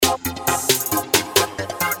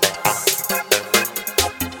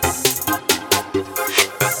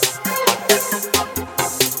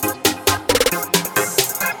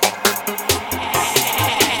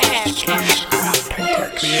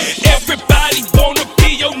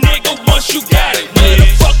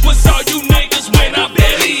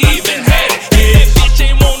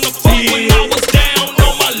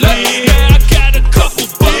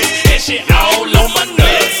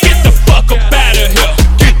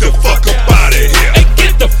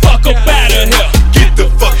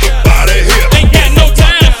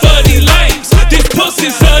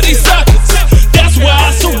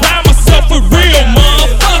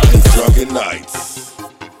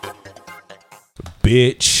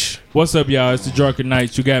Bitch. What's up, y'all? It's the Drunken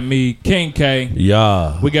Knights. You got me, King K.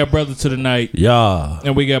 Yeah. We got Brother to the Night. Yeah.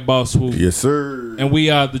 And we got Boss Swoop. Yes, sir. And we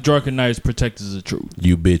are the Drunken Knights, protectors of truth.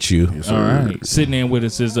 You bitch you. Yes, sir. All right. Sitting in with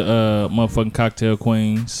us is the motherfucking Cocktail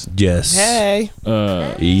Queens. Yes. Hey.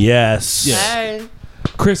 Yes. Yeah. Hey.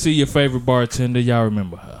 Chrissy, your favorite bartender. Y'all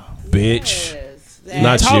remember her. Bitch. Yes.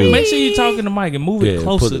 Not you. Make sure you talking to Mike and move it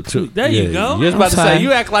closer put to. There you go. You was about to sorry. say,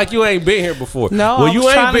 you act like you ain't been here before. No, well, I you was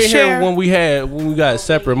ain't trying to been share. here when we got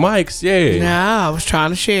separate mics. Yeah. Nah, I was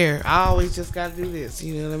trying to share. I always just got to do this.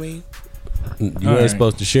 You know what I mean? You All ain't right.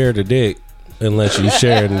 supposed to share the dick unless you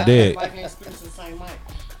share the dick. I can't speak to the same mic.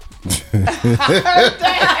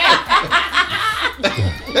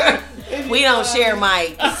 We don't share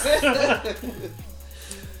mics.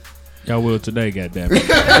 Y'all will today, goddammit.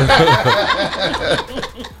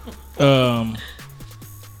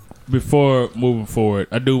 Before moving forward,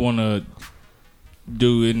 I do want to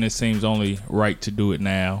do, and it seems only right to do it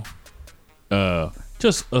now.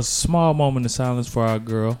 Just a small moment of silence for our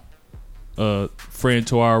girl, friend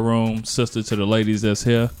to our room, sister to the ladies that's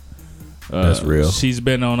here. That's real. She's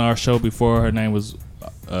been on our show before. Her name is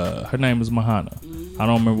Mahana. I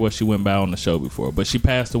don't remember what she went by on the show before, but she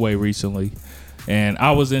passed away recently. And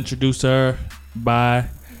I was introduced to her by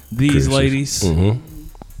these ladies. Mm-hmm.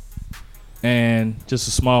 And just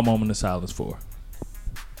a small moment of silence for her.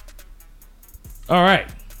 All right.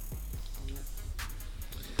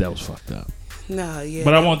 That was fucked up. No, yeah.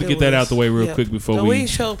 But I wanted to get that out the way real quick before No, we...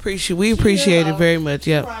 we appreciate it very much.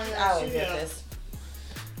 Yep. I always get this.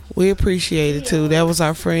 We appreciate it too. That was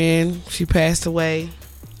our friend. She passed away.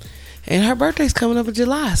 And her birthday's coming up in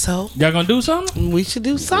July, so Y'all gonna do something? we should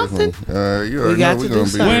do something. You We already got know to we're do gonna be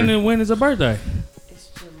something. there. When is her birthday? It's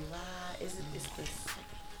July.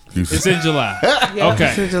 It's It's in July. Yeah, Okay.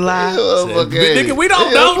 it's in July. Nigga, we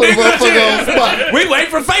don't know, Put a nigga. motherfucker on the spot. We wait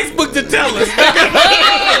for Facebook to tell us.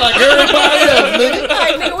 Like everybody else, nigga.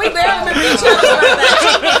 like, nigga, we barely remember each other's birthday.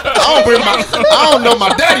 I don't know my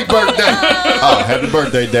daddy's birthday. Oh, happy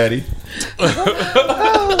birthday, daddy.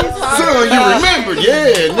 Son, you remember?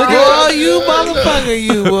 Yeah, nigga. Boy, you motherfucker,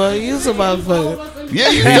 you boy. You some motherfucker. Yeah,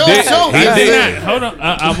 you don't show. He did. Hold on.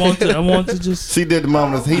 I want to just... She did the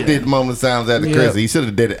moment. He did the moment of sounds after Yeah. Chris. He should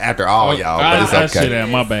have did it after all y'all, but it's I okay. should have.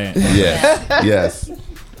 My bad. Yes, yes.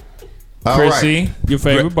 All Chrissy, right. your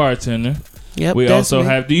favorite bartender. Yep. We that's also me.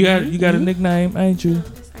 have... You got a nickname, ain't you?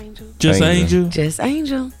 Angel. Just Angel. Angel. Just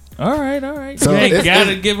Angel. All right. So you ain't it's-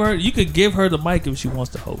 gotta give her. You could give her the mic if she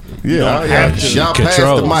wants to hold it. You Yeah, don't yeah. have to. Y'all pass the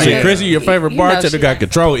Control. mic. See, Chrissy, your favorite You know bartender she got like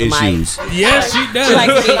control the mic. issues. Yes, she does. She like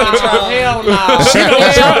to be in control. Hell no. She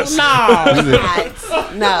don't trust. No.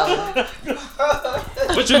 No.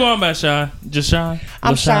 What you going by, Sean? Just Sean? I'm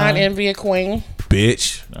Lil Shine, Envy a Queen.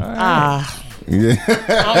 Bitch. Yeah.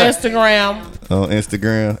 On Instagram, On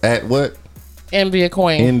Instagram at what? Envy a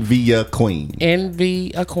Queen. Envy a queen.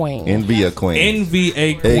 Envy a Queen. Envy a queen. Envy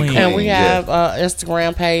a queen. queen. And we Yeah. have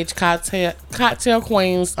Instagram page cocktail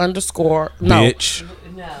queens _. No. Bitch.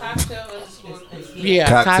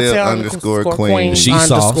 Yeah. Cocktail underscore queen. She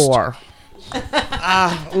sauced. _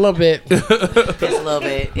 a little bit. Just a little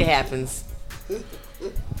bit. It happens.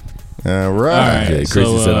 All right. right. Okay, So,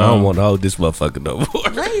 Chrissy said, I don't want to hold this motherfucker no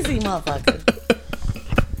more. Lazy motherfucker.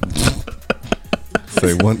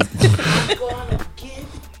 Say one.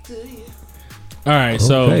 All right,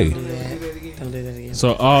 so Okay. Don't do that again.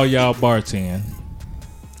 so all y'all bartend,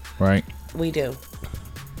 right? We do.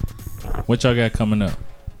 What y'all got coming up?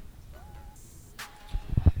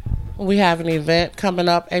 We have an event coming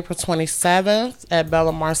up April 27th at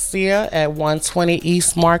Bella Marcia at 120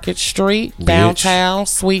 East Market Street, downtown,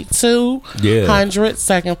 Suite 2, Yeah. 100,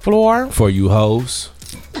 second floor. For you hoes.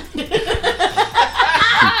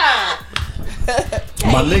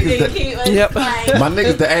 My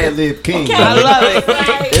niggas the ad lib king. I love it.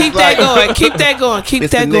 Keep that going. Keep that going. Keep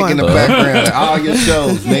It's the that nigga in the going. background at all your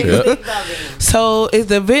shows, nigga. So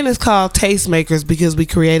the event is called Tastemakers because we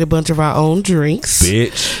create a bunch of our own drinks.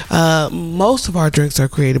 Bitch. Most of our drinks are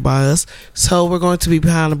created by us. So we're going to be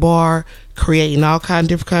behind the bar creating all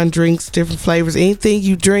different kind of drinks, different flavors. Anything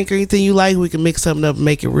you drink or anything you like, we can mix something up and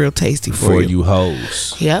make it real tasty For you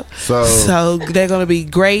hoes. Yep. So they're going to be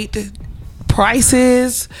great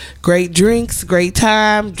prices, great drinks, great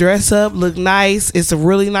time, dress up, look nice. It's a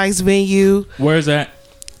really nice venue. Where's that?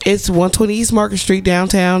 It's 120 East Market Street,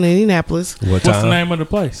 downtown Indianapolis. What What's the time? name of the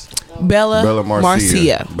place? Bella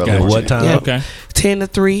Marcia. Bella At Marcia. what time? Yeah. Okay. 10 to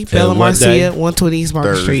 3, Bella what day? Marcia, 120 East Market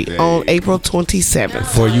Thursday. Street on April 27th.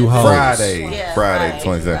 For you hoes. Friday. Yeah, Friday,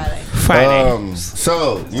 27th. Friday.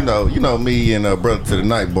 So you know me and Brother to the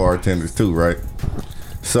Night bartenders too, right?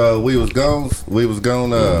 So we was going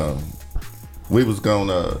we was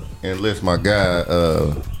gonna enlist my guy,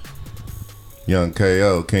 Young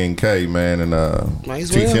KO, King K, man, and Might as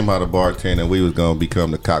teach well. him how to bartend, and we was gonna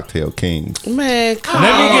become the cocktail kings. Man, come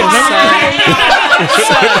Let me on, get.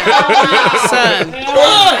 son.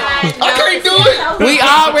 I can't do it. We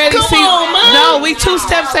already Come see. on, man. No, we 2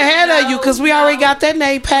 steps ahead of you because we already got that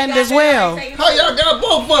name patent as well. How y'all got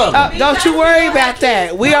both of them? Don't you worry about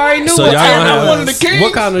that. We already knew So what y'all time gonna it have was.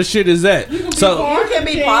 what kind of shit is that? So You can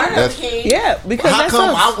be part of That's- the king. Yeah, because How that's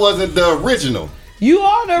come us. I wasn't the original? You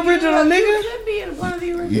are the original nigga. You could be one of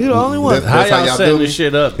the original. You the only one. how y'all setting me? this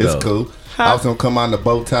shit up? It's though? cool. I was gonna come on the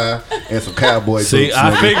bow tie and some cowboy See, boots.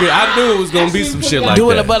 I nigga. figured, I knew it was gonna be some shit like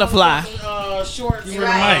Doing a that. butterfly. Shorts. Right.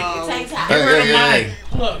 Right. Tank top. Hey.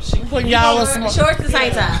 Look, she putting y'all in some, Shorts and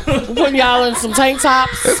tank top. putting y'all in some tank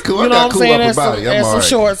tops. That's cool. I You know got what I'm cool saying? upper And some, body. I'm and some alright.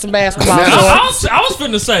 shorts and basketball Now- shorts. I was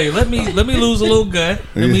finna say, let me lose a little gut.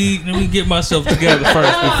 Let me get myself together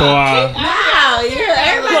first before I. Wow,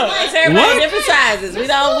 everybody likes everybody different sizes. We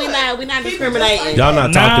not discriminating. Y'all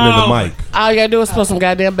not talking to the No. mic. All you gotta do is put some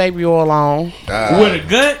goddamn baby oil on. With a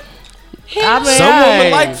gut, I mean, Some women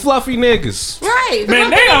hey. like fluffy niggas. Right. man,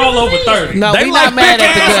 they all over 30. No, They we like not mad thick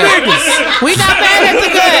at the ass gut. niggas. We not mad at the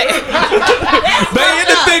gut. They in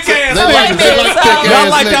the thick ass They like- niggas. they like thick Y'all ass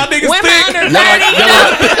like niggas. y'all niggas Women thick. under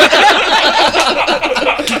 30.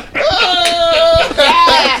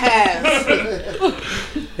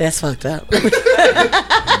 That's fucked up.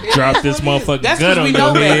 Drop this motherfucking That's gut 'cause we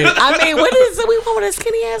on know your head. I mean, what is it? We want with a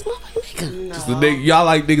skinny ass motherfucking nigga. The nigga, y'all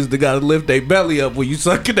like niggas that gotta lift their belly up when you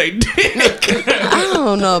sucking their dick. I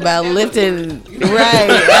don't know about lifting. Right.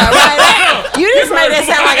 You just made that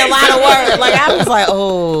sound like a lot of work. Like I was like,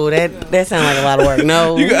 oh, that sounds like a lot of work.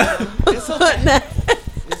 No.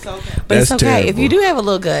 But it's That's okay. If you terrible. do have a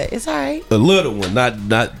little gut, it's all right. A little one,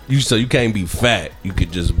 not you. So you can't be fat. You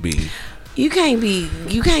could just be. You can't be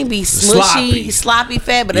smushy, sloppy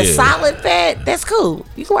fat, but a Yeah. solid fat, that's cool.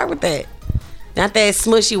 You can work with that. Not that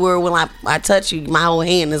smushy where when I touch you, my whole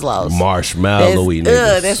hand is lost. Marshmallowy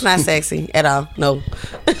niggas. That's not sexy at all. No.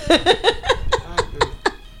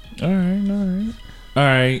 All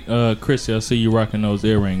right, Chrissy, I see you rocking those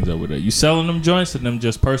earrings over there. You selling them joints or them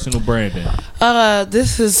just personal branding?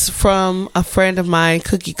 This is from a friend of mine,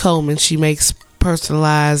 Cookie Coleman. She makes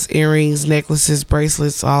personalized earrings, necklaces,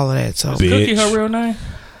 bracelets, all of that. So Bitch. Cookie her real name?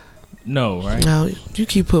 No, right? no, you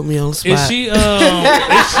keep putting me on the spot.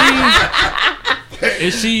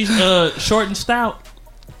 Is she short and stout?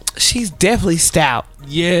 She's definitely stout.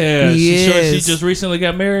 Yeah. She Yes. just recently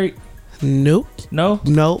got married? Nope. No?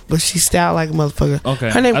 Nope, but she's stout like a motherfucker. Okay.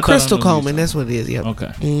 Her name I thought Crystal I knew Coleman. you. That's what it is. Yep. Okay.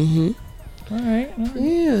 Mm-hmm. All right.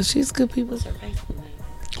 Yeah, she's good people.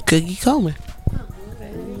 Cookie Coleman.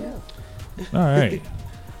 All right.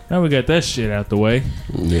 Now we got that shit out the way.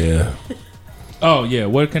 Yeah. Oh, yeah.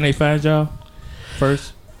 Where can they find y'all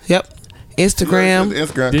first? Yep. Instagram,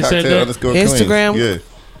 Instagram This said cocktail that? underscore Instagram. Queens.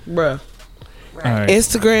 bruh. All right.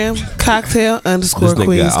 Instagram cocktail underscore This nigga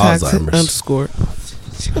Queens got cocktail Alzheimer's. underscore.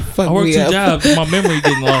 Fuck I work me 2 up. jobs. My memory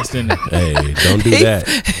getting lost in it. Hey, don't do that.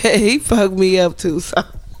 He fucked me up too. So. All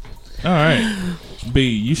right. B,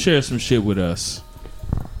 you shared some shit with us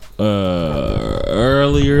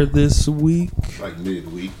earlier this week Like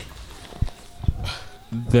midweek.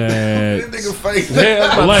 that Nigga face.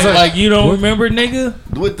 like you don't remember, nigga?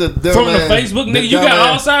 With the From the Facebook, nigga, you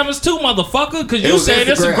got Alzheimer's too, motherfucker. Because you was said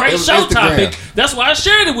it's a Instagram. great It was show Instagram. topic. That's why I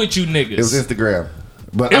shared it with you niggas. It was Instagram.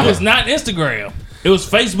 But It was not Instagram. It was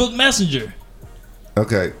Facebook Messenger.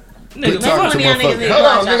 Okay. Nigga, Quit talking to y'all niggas motherfuckers. need to Hold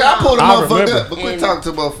on, watch nigga. out. I pulled a I motherfucker remember. up, but quit talking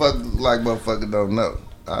to motherfuckers like motherfuckers don't know.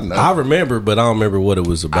 I know. I remember, but I don't remember what it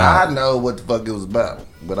was I about. know what the fuck it was about,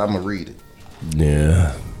 but I'm gonna read it.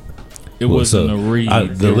 Yeah. It Well, wasn't so, a read. The It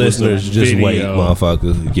was a listeners just wait, video.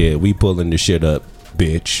 motherfucker. Yeah, we pulling the shit up,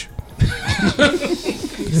 bitch.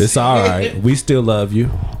 It's all right. We still love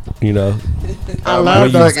you. You know. I Matter love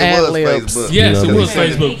of those fact, it was ad libs. Facebook. Yes, You know, it was they-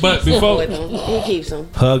 Facebook. But before, He keeps them.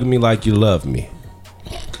 Hug me like you love me.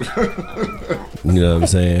 You know what I'm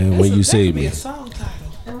saying? When you see me.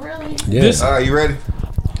 Really? Yeah. This- All right, you ready?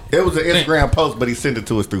 It was an Instagram post, but he sent it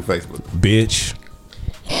to us through Facebook. Bitch.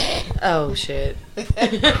 Oh shit.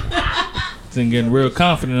 he's getting real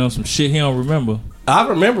confident on some shit he don't remember. I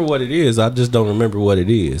remember what it is. I just don't remember what it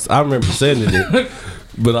is. I remember sending it,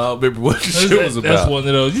 but I don't remember what the shit was That's about. one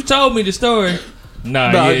of those. You told me the story.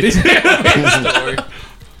 Nah, Nah, yeah. this-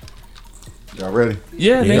 Y'all ready?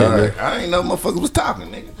 Yeah, Yeah. nigga. All right. I ain't know motherfucker was talking,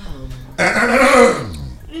 nigga.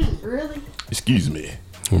 Really? Excuse me.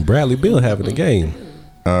 Bradley Bill having a game.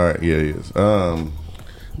 All right, yeah, it is.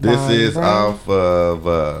 This is off of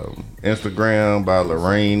Instagram by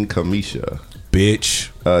Lorraine Kamisha. bitch.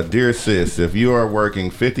 Dear sis, if you are working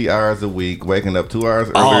 50 hours a week, waking up 2 hours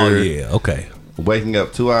Oh earlier, yeah, okay. waking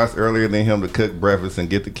up 2 hours earlier than him to cook breakfast and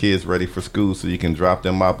get the kids ready for school so you can drop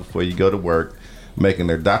them off before you go to work, making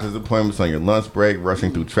their doctor's appointments on your lunch break,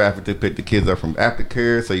 rushing through traffic to pick the kids up from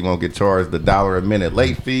aftercare so you won't get charged the $1 a minute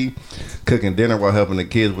late fee, cooking dinner while helping the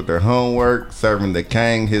kids with their homework, serving the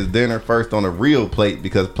king his dinner first on a real plate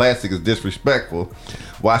because plastic is disrespectful,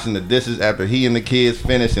 washing the dishes after he and the kids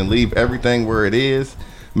finish and leave everything where it is,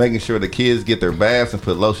 making sure the kids get their baths and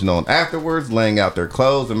put lotion on afterwards, laying out their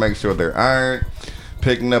clothes and making sure they're ironed,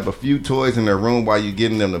 picking up a few toys in their room while you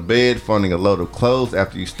getting them to bed, funding a load of clothes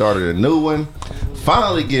after you started a new one,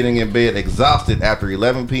 finally getting in bed exhausted after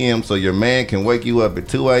 11 p.m. so your man can wake you up at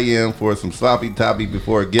 2 a.m. for some sloppy toppy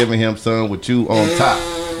before giving him some with you on top.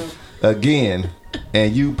 Again,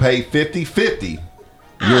 and you pay 50-50.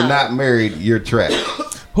 You're not married, you're trapped.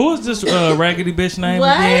 Who is this raggedy bitch name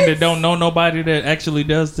again that don't know nobody that actually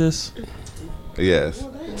does this? Yes.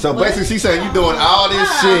 So basically she's saying you doing all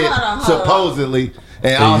this shit supposedly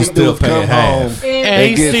and all you he do still is come paying half. home And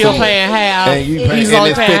he's get still some- paying half. and you pay, He's and only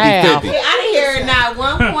it's paying half. 50-50. I didn't hear not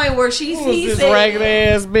one point where he This said ragged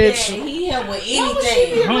ass that bitch. he helped with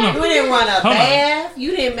anything. Hold on. You didn't run a Hold on. bath.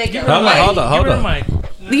 You didn't make it. Hold on. Give her the mic.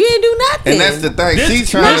 You didn't do nothing. And that's the thing. This- She's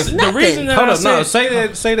trying this- to the reason that Hold I up, no,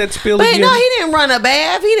 said, say that spill But again. no, he didn't run a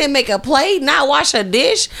bath. He didn't make a plate, not wash a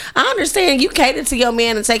dish. I understand you cater to your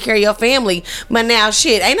man and take care of your family, but now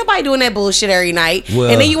shit, ain't nobody doing that bullshit every night. Well,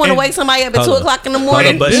 and then you want to and- wake somebody up at Hold 2 on. o'clock in the Hold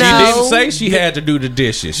morning. on, but no, she didn't say she had to do the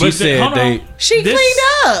dishes. She But said hold on. they. she this-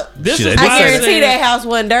 cleaned up. This Shit, is I why I said- guarantee said- that house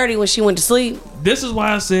wasn't dirty when she went to sleep. This is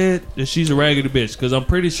why I said that she's a raggedy bitch, because I'm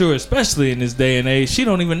pretty sure, especially in this day and age, she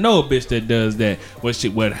don't even know a bitch that does that.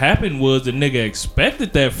 What happened was the nigga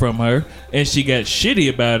expected that from her, and she got shitty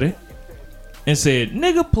about it and said,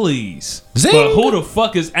 "Nigga, please." Zing. But who the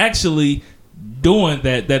fuck is actually doing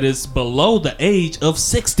that? That is below the age of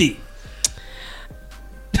 60.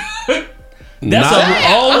 That's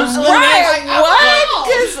a old school. What?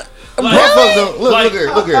 Because Motherfuckers don't Like-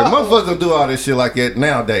 look here. Motherfuckers don't do all this shit like that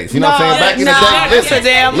nowadays. You know what I'm saying? Back in the no, day, that's a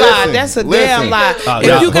damn lie. That's a damn lie.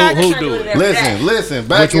 If you got who do it? Listen.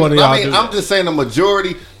 Back Which one of in, y'all I mean, do I'm just saying the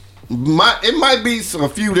majority. It might be a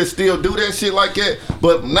few that still do that shit like that,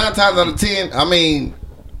 but 9 times out of 10, I mean,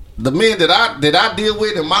 the men that I deal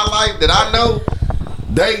with in my life that I know,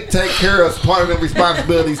 they take care of part of their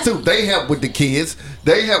responsibilities too. They help with the kids.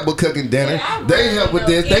 They help with cooking dinner. They help with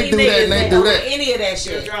this. They do that and they do that. Any of that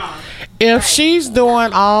shit. If she's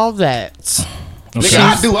doing all that, Nigga,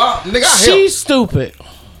 I do all. Nigga, I help. she's stupid.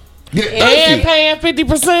 Yeah, And thank you. paying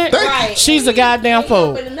 50%, Thank she's a goddamn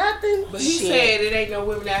fool. Nothing. But he said it ain't no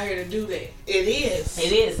women out here to do that. It is.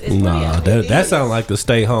 It is. It's Nah, that sounds like the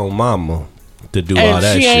stay home mama to do all And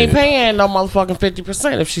that she shit. ain't paying no motherfucking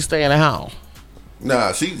 50% if she's staying at home.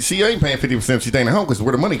 Nah, she ain't paying 50% if she staying at home because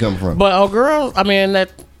where the money coming from. But oh, girl, I mean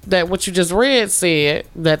that what you just read said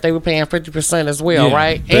that they were paying 50% as well, Yeah.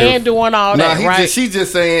 right? They- And doing all Nah, that, right? she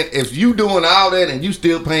just saying if you doing all that and you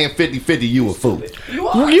still paying 50-50, you a fool. you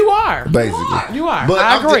are. Basically. You are. But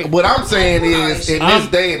I agree. what I'm saying is, in this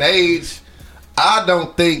day and age, I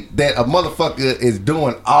don't think that a motherfucker is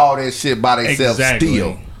doing all that shit by themselves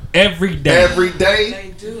still. Every day. Every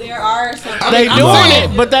day. There are some. They I'm doing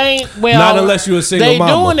saying- it, but they ain't. Well, Not unless you a single they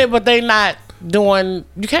mama. doing it, but they not doing.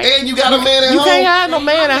 You can't. And you got a man at You home. can't have no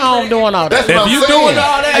man at home doing all That's that. what If I'm you saying. doing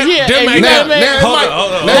all that, Yeah, them and ain't you Now, got a man. now, Hold it on, might-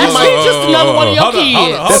 hold on, now hold you That's might- just another one of your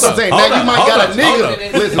kids. That's what I'm saying. Now you might got a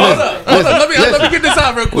nigga. Listen. Let me get this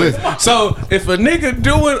out real quick. So if a nigga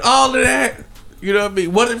doing all of that, you know what I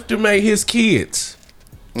mean? What if to make his kids?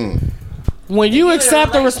 When you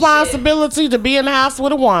accept the responsibility to be in the house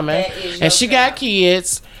with a woman, That is your and she got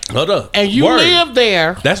kids, Hold up. and you Word. live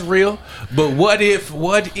there, That's real. But what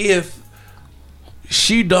if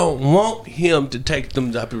she don't want him to take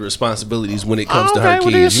them type of responsibilities when it comes to her Okay,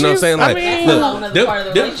 well, then kids? You know what I'm saying? I Like, mean-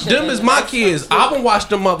 look, them is my kids. I been watch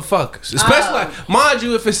them motherfuckers. Especially, like, mind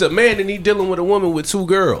you, if it's a man and he dealing with a woman with 2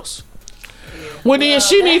 girls. well then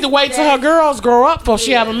she need to wait till her girls grow up before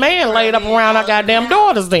she have a man laid up around her goddamn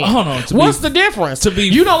daughters. Then Hold on, what's the difference? to be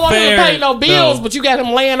You don't want him to fair, pay no bills, though. but you got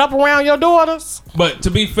him laying up around your daughters. But to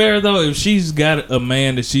be fair though, if she's got a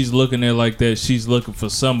man that she's looking at like that, she's looking for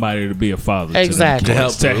somebody to be a father Exactly. to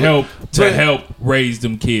them kids, to help raise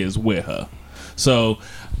them kids with her. So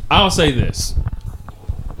I'll say this: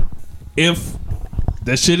 if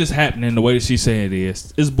that shit is happening the way that she's saying it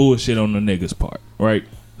is, it's bullshit on the nigga's part, right?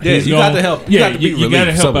 Yeah, He's you got to help. You got to be you got to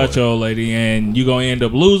relieved help out somewhat. your old lady, and you gonna end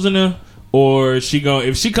up losing her, or if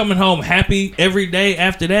she coming home happy every day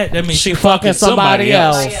after that, that means She fucking somebody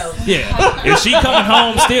else. Yeah. If she coming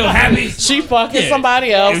home still happy, She fucking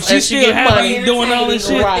somebody else. if she and still happy money. doing all this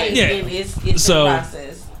shit, Right. yeah. It's So- a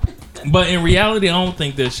process. But in reality, I don't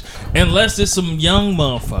think that unless it's some young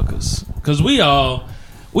motherfuckers, because we all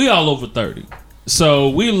over 30, so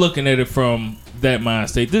we looking at it from that mind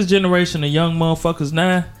state. This generation of young motherfuckers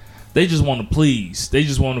now, they just want to please. They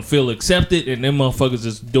just want to feel accepted, and them motherfuckers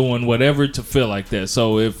is doing whatever to feel like that.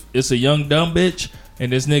 So if it's a young dumb bitch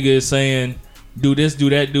and this nigga is saying do this, do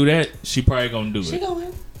that, she probably gonna do it.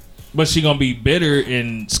 But she gonna be bitter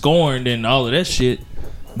and scorned and all of that shit.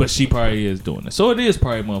 But she probably is doing it. So it is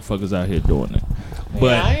probably motherfuckers out here doing it.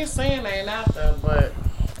 But I ain't saying they ain't out there, but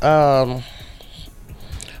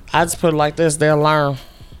I just put it like this: they'll learn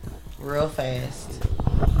Real fast.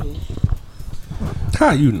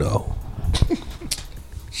 How you know?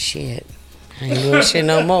 Shit. I ain't doing shit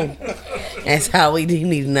no more. That's how we do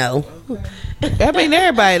need to know. I mean,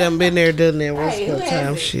 everybody done been there, done that once Hey, upon who a time.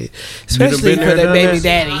 hasn't? Shit, especially been for there, their done baby that?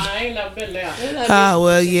 daddy. I ain't never been there. Oh,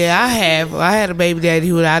 well, yeah, I have. I had a baby daddy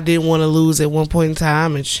who I didn't want to lose at one point in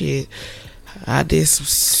time, and shit. I did some.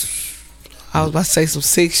 I was about to say some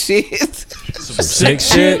sick shit. some sick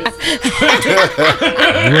shit. What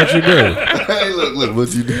you do? Hey, look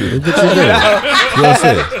what you do. What you do? What's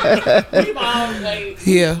it? We've always,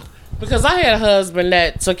 Yeah. because I had a husband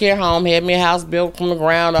that took care of home, had me a house built from the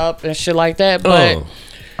ground up and shit like that. But Oh.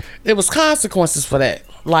 there was consequences for that.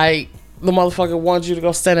 Like, the motherfucker wanted you to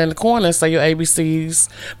go stand in the corner and say your ABCs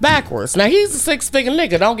backwards. Now, he's a six-figure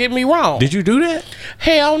nigga. Don't get me wrong. Did you do that?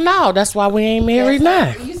 Hell no. That's why we ain't married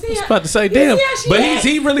now. You see I was how, about to say, damn. But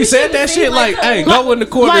he really said that shit. Like, hey, her. go in the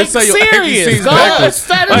corner and say your serious. ABCs Go backwards.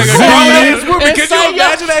 stand in Like a the grown corner ass woman. and Can say you your-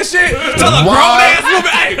 imagine that shit? Tell a grown ass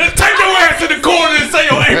woman, hey, take your ass in the corner and say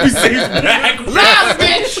your ABCs backwards. Nah,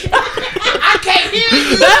 bitch. I can't hear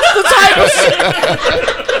you. That's the type of shit.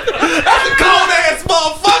 Grown ass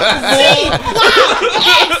motherfucker,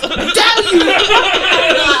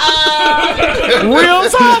 Real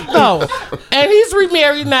talk though. And he's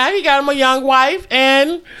remarried now. He got him a young wife,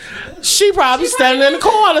 and she probably standing in the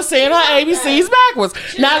corner saying her ABCs backwards.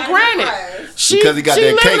 Now, granted, Because he got that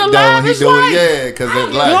living cake a though, and he lavish doing life. yeah, because it's You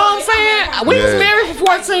know like what I'm saying? We was Yeah. married for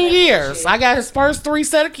 14 years. I got his first 3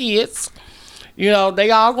 set of kids. You know, they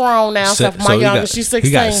all grown now, except for my youngest. She's 16.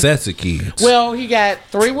 He got sets of kids. Well, he got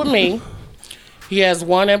 3 with me. He has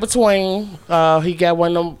 1 in between. He got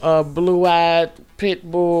one of them blue-eyed pit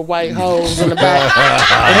bull white hoes in the back.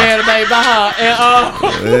 And had a baby by her. And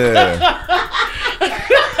yeah.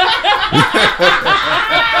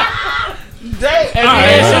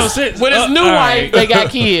 Alright, so with his new all wife, right. they got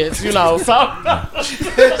kids. You know, so She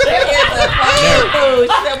said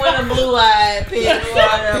one of them blue-eyed pig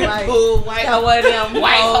water, like, got one of them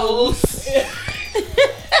white hoes.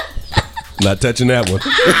 Not touching that one.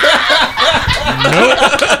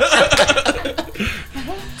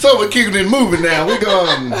 So we're keeping it moving now. We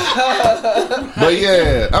going. But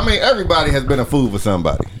yeah, I mean, everybody has been a fool for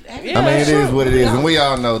somebody. I mean, it is what it is, and we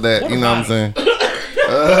all know that. You know what I'm saying?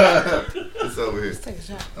 It's over here.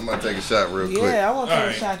 I'm gonna take a shot real quick. Yeah, I want to take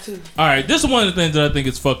Alright. a shot too. All right, this is one of the things that I think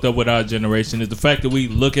is fucked up with our generation is the fact that we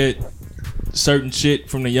look at certain shit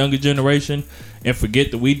from the younger generation and forget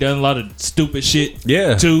that we done a lot of stupid shit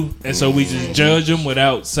Yeah. too, and so we just judge them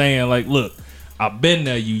without saying like, "Look, I've been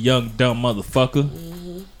there, you young dumb motherfucker,"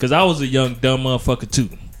 because I was a young dumb motherfucker too.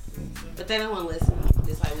 But they don't want to listen,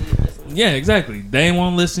 just like we didn't listen. Yeah, exactly. They ain't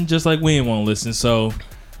want to listen, just like we ain't want to listen. So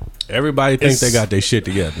Everybody thinks It's- they got their shit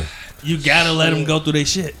together. you gotta let them go through their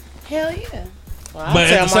shit. Hell yeah. But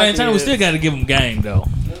at the same time, we still gotta give them game though,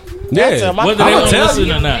 Yeah. my- whether they I'ma want to tell listen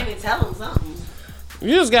you. or not. Maybe tell them something.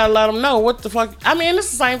 You just gotta let them know what the fuck. I mean, it's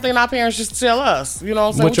the same thing our parents used to tell us. You know what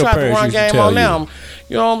I'm saying? What We your try to parents run used to game tell on you? them.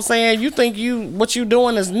 You know what I'm saying? You think what you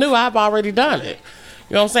doing is new? I've already done it.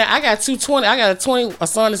 You know what I'm saying? I got I got a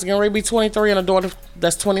son that's getting ready to be 23 and a daughter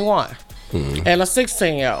that's 21. And a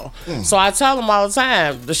 16-year-old. So I tell them all the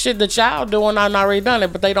time, the shit that y'all doing, I've already done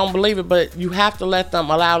it, but they don't believe it. But you have to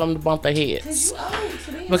allow them to bump their heads.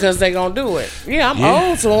 Because they gonna do it. Yeah, I'm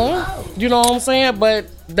old to them. You know what I'm saying? But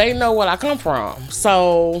they know where I come from.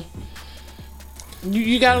 So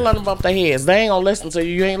you gotta let them bump their heads. They ain't gonna listen to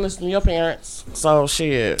you. You ain't listening to your parents. So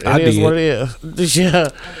shit, I it is did. what it is. Yeah.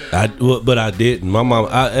 But I didn't. My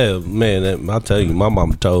mom, man, I'll tell you, my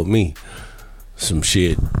mom told me some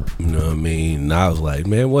shit. You know what I mean? And I was like,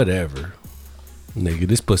 man, whatever. Nigga,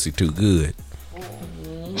 this pussy too good.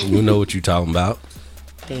 You know what you talking about?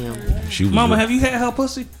 Damn. She was Mama, have you had her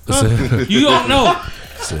pussy? Huh? You don't know.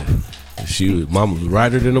 Mama was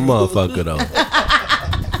righter than a motherfucker though.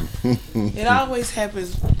 It always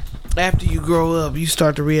happens After you grow up, you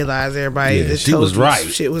start to realize everybody that she told was you right.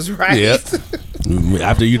 shit was right. Yep.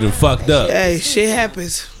 After you done fucked up. Hey, shit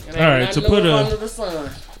happens. All right, to put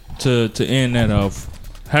to end that off,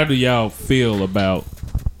 how do y'all feel about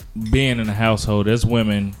being in a household as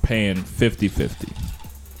women paying 50-50?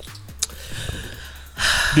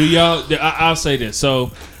 Do y'all? I'll say this.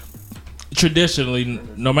 So traditionally,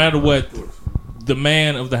 no matter what, the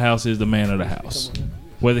man of the house is the man of the house.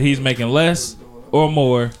 Whether he's making less or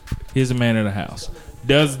more, he's the man of the house.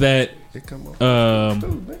 Does that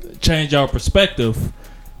change our perspective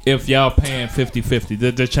if y'all paying 50-50?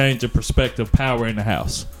 Does that change the perspective power in the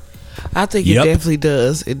house? I think it definitely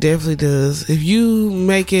does. It definitely does. If you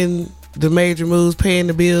making the major moves, paying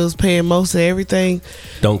the bills, paying most of everything,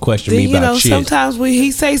 don't question then, me about shit. Sometimes when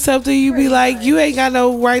he say something, you be like, you ain't got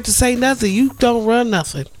no right to say nothing. You don't run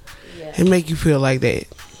nothing. It make you feel like that,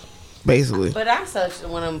 basically. But I'm such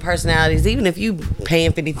one of them personalities. Even if you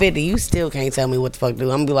paying 50-50, you still can't tell me what the fuck to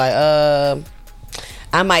do. I'm gonna be like,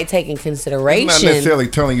 I might take in consideration. I'm not necessarily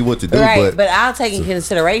telling you what to do, right? But I'll take in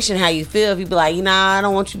consideration how you feel. If you be like, I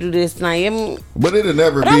don't want you to do this tonight. But it'll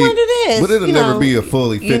never be. I want to do this. But it'll never be a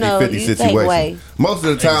fully 50-50 situation. Most of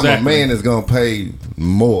the time, a man is gonna pay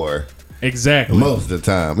more. Exactly. Most of the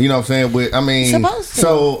time, you know what I'm saying. But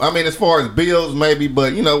as far as bills, maybe.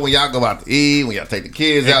 But when y'all go out to eat, when y'all take the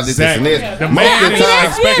kids out, this and this. Most of the time,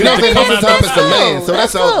 most of the time it's the man. So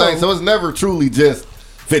that's the whole thing. So it's never truly just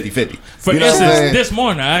 50-50. For instance, this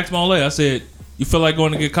morning I asked my lady, I said, you feel like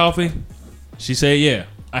going to get coffee? She said, yeah.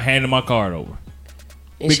 I handed my card over.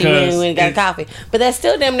 And she went and got coffee. But that's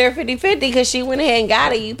still damn near 50-50 because she went ahead and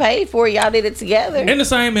got it. You paid for it. Y'all did it together. In the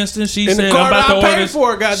same instance, she said, I'm about to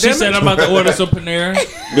order. She said, I'm about to order some Panera.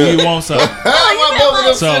 Do you want some?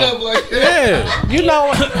 You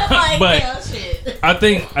know, but I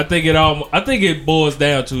think it boils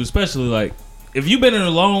down to, especially like if you've been in a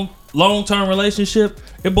long-term relationship,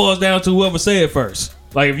 it boils down to whoever say it first.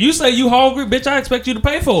 Like if you say you hungry, bitch, I expect you to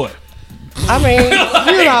pay for it. I mean,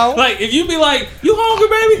 like if you be like, you hungry,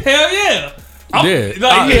 baby? Hell yeah.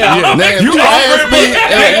 Now, if you ask me,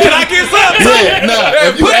 can I get something?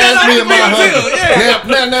 If you ask me, am I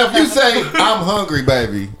hungry? Now, if you say I'm hungry,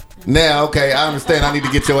 baby. Now, okay, I understand. I need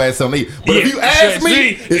to get your ass something to eat. But if you ask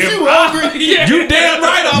me, if you hungry, you damn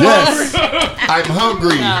right I'm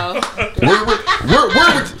hungry.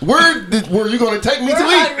 Where you gonna take me to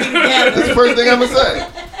eat? That's the first thing I'm gonna say.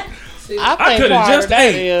 I think part of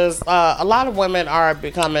that is a lot of women are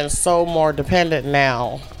becoming so more dependent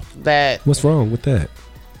now that what's wrong with that?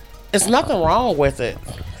 It's nothing wrong with it,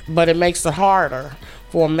 but it makes it harder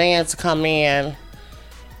for a man to come in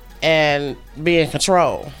and be in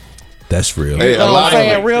control. That's real. Hey, you know what I'm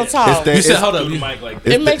saying? Real talk. You said, hold up, you mic like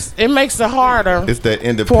that. It makes it harder. It's that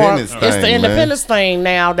independence thing. It's the independence thing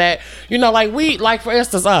now that like for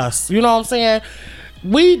instance us. You know what I'm saying?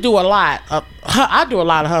 We do a lot. I do a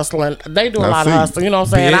lot of hustling. They do a lot of hustling. You know what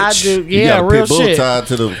I'm saying? I do. Yeah, you got a real pit bull shit. Tied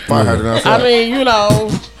to the fire hydrant outside. I mean,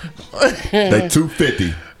 they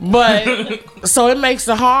 250. But so it makes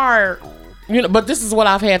it hard. But this is what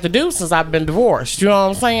I've had to do since I've been divorced. You know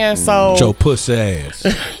what I'm saying? So your pussy ass.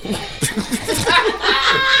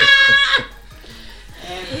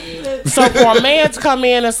 So for a man to come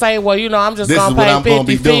in and say, "Well, I'm just gonna pay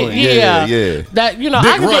 50-50," yeah, that I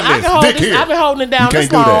can hold this. I've been holding it down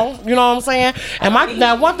this long. You know what I'm saying? And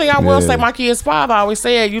now one thing I will say, my kid's father always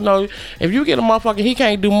said, if you get a motherfucker, he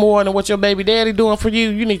can't do more than what your baby daddy doing for you.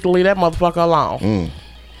 You need to leave that motherfucker alone.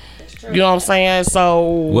 You know what I'm saying? So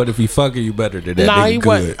what if he fucking you better than that? No, he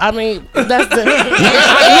wasn't. I mean, that's the.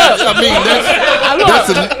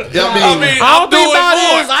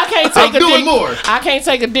 I can't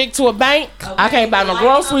take a dick to a bank. I can't buy no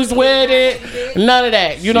groceries with it. None of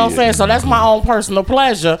that. You know what I'm saying? So that's my own personal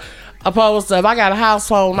pleasure. Opposed to if I got a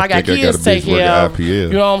household and I got kids to take care of. You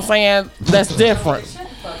know what I'm saying? That's different.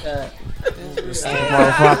 That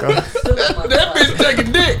bitch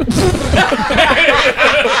taking dick.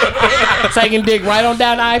 Taking dick right on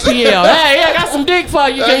down to IPL. Hey, I got some dick for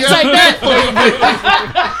you. Can you take that?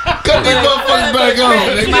 Cut these motherfuckers back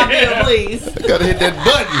on. My bill, please. Gotta hit that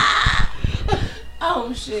button.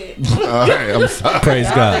 Oh shit. All right, I'm sorry. Praise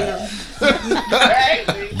God.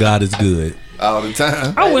 God is good all the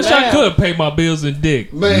time. I wish I could pay my bills in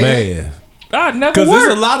dick. Man. I never because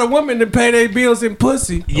there's a lot of women that pay their bills in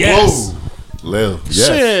pussy. Yes. Whoa. Yes.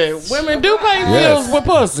 Shit, women do pay bills with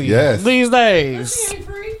pussy these days.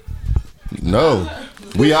 No.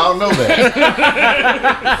 We all know that.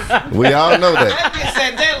 We all know that. I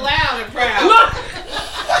said that loud and proud.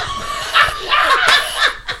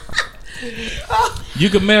 You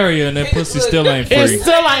can marry her and that pussy still ain't free. It's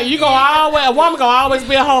still like you gonna always a woman gonna always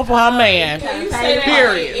be a hoe for her man.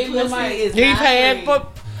 Period. He paying for.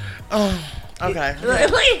 Okay.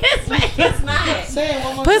 It's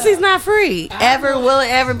not. Pussy's not free. Ever will it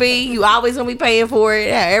ever be? You always gonna be paying for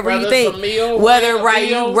it. However you think. Whether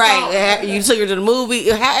you took her to the movie.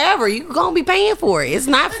 However, you gonna be paying for it. It's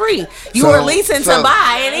not free. You are leasing to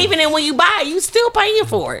buy, and even when you buy, you still paying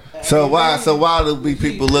for it. So why do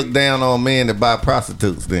people look down on men that buy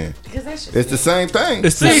prostitutes then? It's the same thing.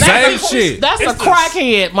 It's the same shit. That's a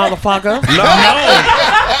crackhead, motherfucker. No.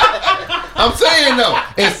 I'm saying though,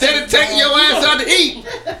 instead of taking your ass out to eat,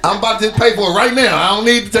 I'm about to pay for it right now. I don't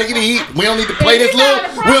need to take it to eat. We don't need to play this little.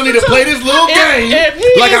 We don't need to play this little game. If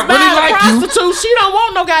he like is I really like you. Prostitute, she don't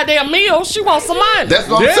want no goddamn meal. She wants some money. That's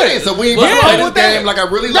what I'm saying. So we ain't about to play this game like I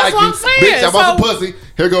really like you. Bitch, I want some pussy.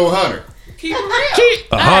 Here go 100. Keep it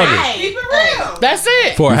real. 100. Keep it real. That's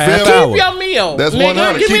it. For a half Keep hour. your meal. That's Nigga,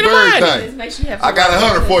 100. Give Keep me the everything. money. I got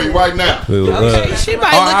 100 for you right now. Okay, she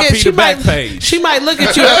might look at RIP the back page. She might look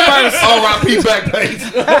at you at first. R.I.P. back page.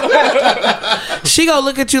 She gonna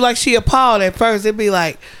look at you like she appalled at first. It'd be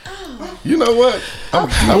like, You know what? I'm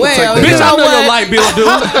well, take Bitch, that I know your light bill,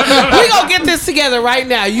 dude. we gonna get this together right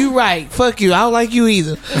now. You right. Fuck you. I don't like you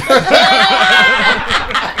either.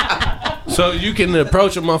 So you can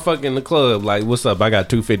approach a motherfucker in the club like, "What's up? I got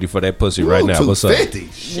 $250 for that pussy right now. What's up?"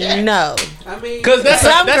 $250. No. Because that's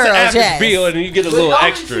Some an girls, average yes. bill, and you get a little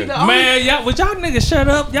extra. Man, y'all, would y'all niggas shut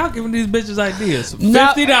up? Y'all giving these bitches ideas. $50. These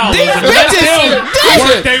Let bitches- them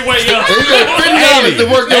work their way up. They said $50 to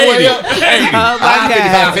work your way up. Oh my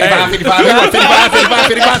God. 55.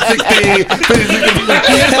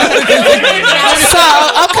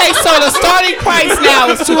 So the starting price now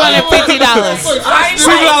is $250.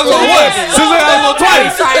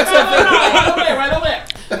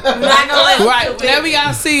 Right. Now we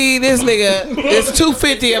gotta see this nigga. It's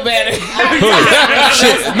 $250 or better.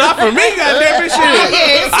 Shit, not for me, goddamn it, shit.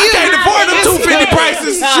 I can't afford them $250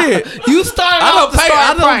 prices. Shit, You started I off don't the pay.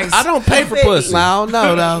 starting price. I don't pay for pussy. I don't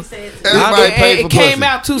know though. Everybody pay for It came pussy.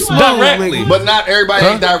 out too smooth. Directly. But not everybody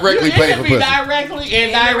ain't directly It pay can for be pussy. directly,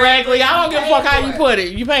 indirectly. I don't give a fuck how you put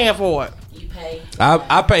it. You paying for it.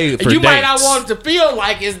 I pay for You dates. might not want it to feel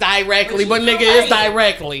like it's directly, but nigga, it's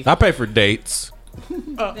directly. I pay for dates.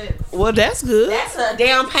 Well, that's good. That's a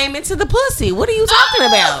down payment to the pussy. What are you talking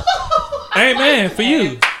about? Hey man, for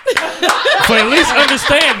you. For at least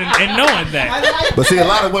understanding and knowing that. But see, a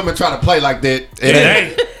lot of women try to play like that. It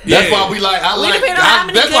ain't. That's why we like. depend on how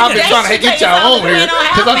many That's why I've been good trying to dates you get take. y'all on It's all here depending on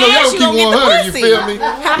because I know how y'all fast you keep gonna get the 100. You pussy. feel me?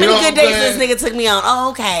 How many good dates this nigga took me on? Oh,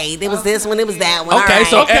 okay. There was this one. It was that one. Okay,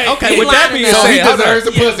 so All right. okay. You With that lying being to So me. he said, hold deserves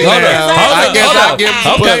on. the pussy Hold now. on. Hold I on. guess Hold I'll on. give him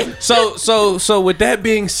some Okay, pussy. so with that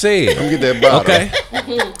being said, Let me get that bottle. okay.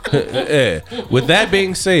 Yeah. With that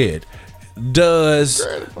being said, does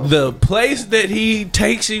the place that he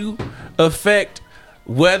takes you affect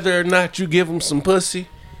whether or not you give him some pussy?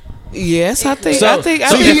 Yes, I think. So- I think.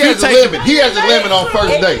 so I See, think he has a limit. He has a limit on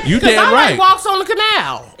first date. You Because damn I right. like walks on the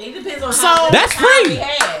canal. It depends on So- how That's how free. we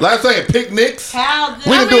had. Like I say, picnics How good?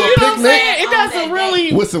 We can do a You know what I'm picnic saying? It doesn't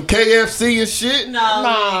really. with some KFC and shit. No.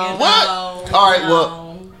 Nah. What? No, All right, no. well,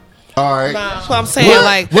 all right. that's what I'm saying. What?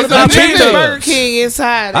 Like, What if about I'm taking B-dubs? Burger King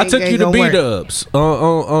inside. I took you to B-Dubs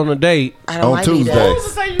on a date. I don't On like Tuesday.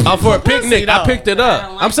 B-dubs. For a picnic. I picked it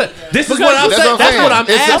up. I'm saying this is what I'm That's saying. what I'm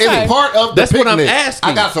saying. That's what I'm asking. It's part of the That's what picnic. I'm asking.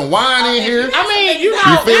 I got some wine in here. I mean, you You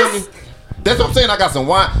know, feel it's, me? That's what I'm saying. I got some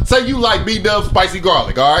wine. Say you like B-Dub spicy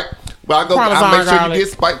garlic, all right? Well, I Parmesan make sure garlic. you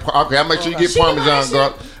get Okay, I make sure you get Parmesan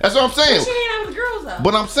garlic. That's what I'm saying. She ain't out with the girls though.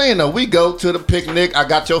 But I'm saying though, we go to the picnic. I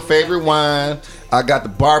got your favorite wine. I got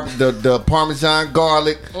the Parmesan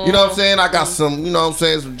garlic. You know what I'm saying? I got some, you know what I'm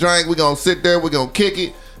saying, some drink. We're gonna sit there, we're gonna kick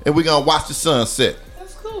it, and we're gonna watch the sunset.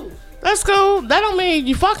 that's cool. That don't mean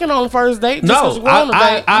you fucking on the first date. Just No, 'cause we're on the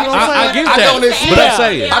date. You know what I'm I saying? get I that. don't expect, But I'm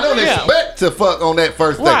saying, I don't Yeah. expect to fuck on that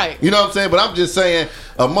first date. Right. You know what I'm saying? But I'm just saying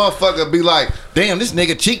a motherfucker be like, damn, this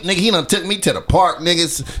nigga cheap nigga, he done took me to the park,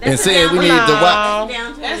 niggas, and said we need to watch.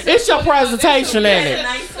 It's your presentation in it.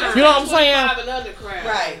 You know what I'm saying?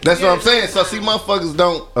 Right. That's what I'm saying. So see, motherfuckers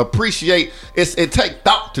don't appreciate. It take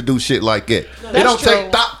thought to do shit like that. It don't true.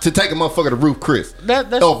 take thought to take a motherfucker to Ruth Chris. That's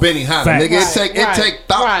Oh, Benny Hanna, Fact. nigga. Right, It take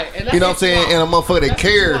thought. right. And that's You know what I'm saying? wrong. And a motherfucker that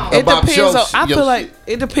care It about depends your. on. I feel like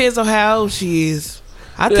it depends on how old she is.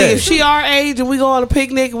 I think Yeah. if she our age and we go on a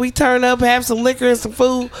picnic and we turn up, have some liquor and some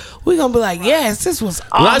food, we gonna be like, yes, this was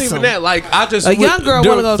awesome. not even that. Like I just A young girl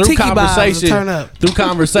wanna go through tiki bars and conversation. turn up. Through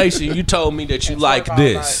conversation, you told me that you like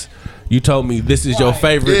this. You told me this is your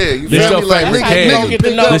favorite. Yeah, you this feel your me? Like, favorite nigga, candy. get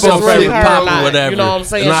to know This your if it's really favorite her or pop or not. whatever. You know what I'm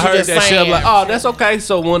saying? And I She heard just that shit. I'm saying. like, oh, that's okay.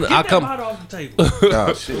 So when I come, off the table.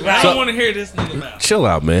 Oh, shit. I don't want to hear this nigga mouth. chill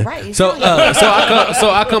out, man. Right, So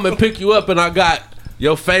I come and pick you up, and I got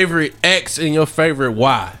your favorite X and your favorite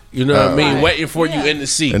Y. You know what I mean? Right. Waiting for you in the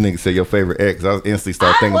seat. That nigga said your favorite ex. I was instantly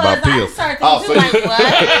start thinking about pills. Oh, so so,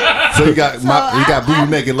 what? so you got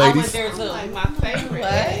booty naked I went ladies. there too. Like my favorite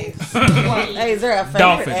ex. Hey, is there a favorite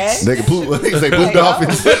Dolphins. ex? Nigga, they say blue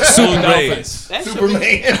dolphins. Superman. Dolphins. That should Superman.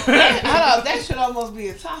 be, hold up, that should almost be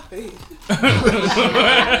a topic.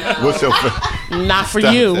 What's your favorite? Not for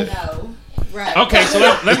you. No. Right. Okay, so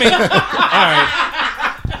let me. All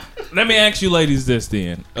right. Let me ask you, ladies, this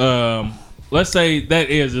then. Let's say that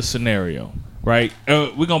is a scenario, right?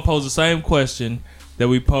 We're gonna pose the same question that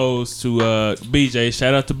we posed to BJ.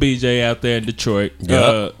 Shout out to BJ out there in Detroit.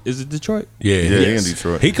 Yep. Is it Detroit? Yeah, Yeah, he in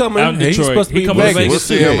Detroit. He coming. Out in He's Detroit. supposed to He be coming to Vegas. We'll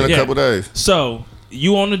see him in a Yeah. couple days. So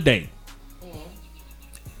you on a date.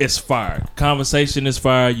 It's fire. Conversation is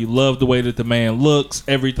fire. You love the way that the man looks,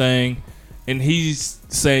 everything, and he's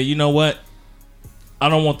saying, you know what? I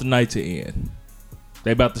don't want the night to end.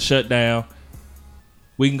 They about to shut down.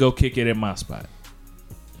 We can go kick it at my spot.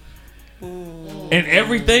 And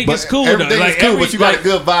everything But is cool. everything though. is cool, but you got a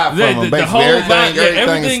good vibe from him, basically.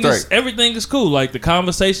 Everything is straight. Everything is cool. Like the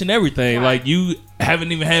conversation, everything. Right. Like you haven't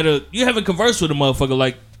conversed with a motherfucker.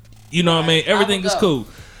 Like, you know what I mean? Everything is cool.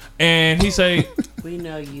 And he say, We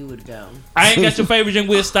know you would go. I ain't got your favorite drink.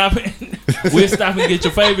 We'll stop and get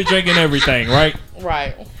your favorite drink and everything, right?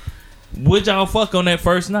 Right. Would y'all fuck on that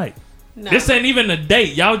first night? No. This ain't even a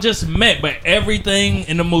date. Y'all just met, but everything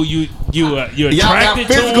in the mood you're Y'all attracted got to.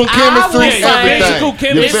 physical him. chemistry, Yeah, everything. physical You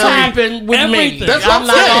chemistry. It's feel me? happened with Everything. me. That's what I'm I'm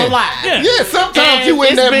not saying. gonna lie. Yeah. Yeah, sometimes And you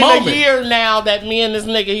in that it's been moment. a year now that me and this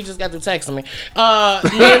nigga, he just got through texting me.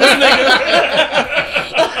 Me and this nigga.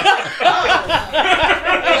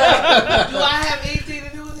 Do I have anything to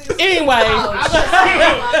do with it? Anyway,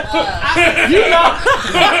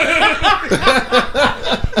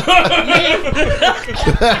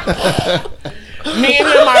 me and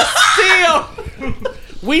him are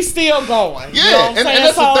we still going. Yeah, you know what I'm and saying?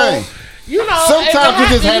 that's the thing. You know, Sometimes you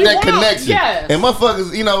just have that connection. Yes. And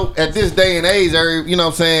motherfuckers, you know, at this day and age, you know what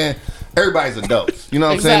I'm saying, everybody's adults. You know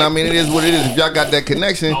what I'm saying? I mean, it is what it is. If y'all got that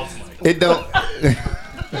connection, it don't.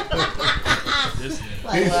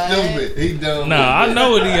 He's stupid. He dumb. Nah, I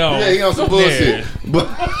know what he on. Yeah, he on some bullshit. Yeah. But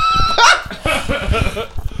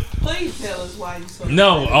Please tell us why you so.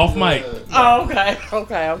 No, off mic. Oh, okay.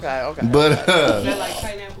 but They're like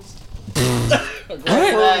pineapples.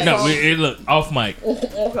 No, look, off mic.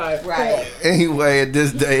 Okay. Right. anyway, at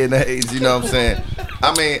this day and age, you know what I'm saying?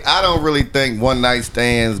 I mean, I don't really think one night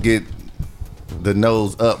stands get the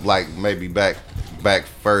nose up like maybe back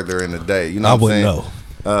further in the day. You know I what I'm wouldn't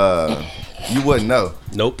saying? know. You wouldn't know.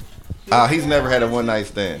 Nope. He's never had a one night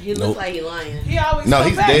stand. He looks like he lying. He always No, come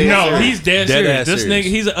he's back. dead. No, he's dead Dead serious. ass This serious. nigga,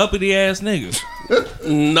 he's an uppity ass nigga.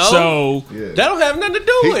 No. So Yeah. that don't have nothing to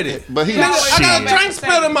do with it. But he, Nigga, I got a Shit. drink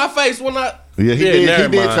spilled in my face when I. yeah, he Yeah, did. never He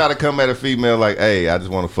did mind. try to come at a female like, "Hey, I just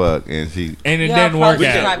want to fuck," and she. and it Yeah, didn't work probably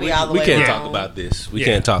out. might be all the We way can't wrong. talk about this. We Yeah.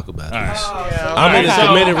 can't talk about All this. right. I'm in a Okay,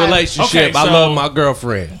 committed so- relationship. okay, I so- love my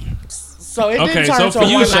girlfriend. So it didn't Okay, turn so to for a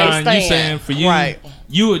you, one night Sean, stand. you saying for you, Right.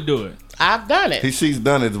 you would do it, I've done it. She's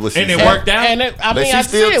done it. What she and it said. worked out. And it, I But mean, she I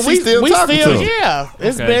still- said she we still talking to him. yeah.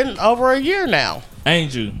 It's Okay. been over a year now.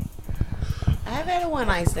 Ain't you? I've had a one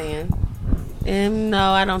night stand. And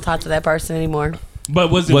no, I don't talk to that person anymore.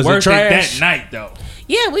 But was it Was it worth it trash? that night though?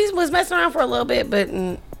 Yeah, we was messing around for a little bit, but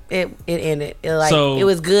it ended. So- It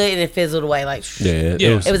was good and it fizzled away. Like Yeah.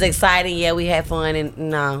 Yeah. it was exciting. Yeah, we had fun, and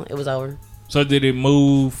no, it was over. So did it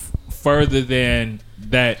move further than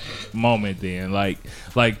that moment? Then, like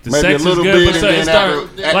the Maybe sex a little is good, bit, but and so it then started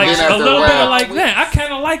after- like then a after little a bit while- of like, man, I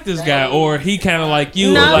kind of like this guy, or he kind of like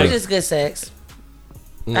you. No, or it like, was just good sex.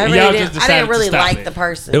 Y'all I just didn't decided to really stop like it. the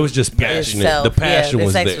person. It was just passionate. itself. The passion yeah,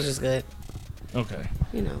 was the sex there. was just good. okay.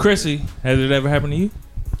 You know. Chrissy, has it ever happened to you?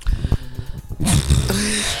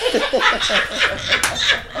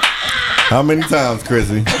 How many times,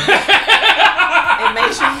 Chrissy? And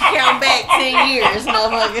make sure you count back 10 years,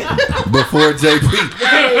 motherfucker. Before JP.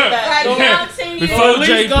 Right now, 10 years. Before At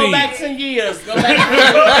least JP. go back 10 years. Go back 10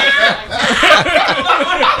 years.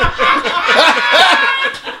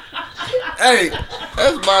 Hey,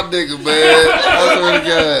 that's my nigga, man. I swear to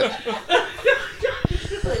God.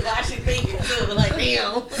 Look, I should think it too, but like,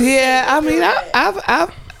 damn. Yeah, I mean,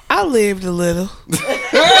 I lived a little.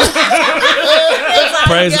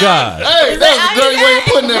 Praise God. Hey, that's a great way of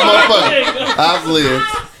putting that motherfucker.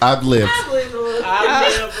 I've lived.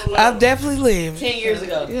 I've definitely lived. 10 years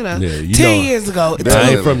ago. You know, Yeah, 10 years ago.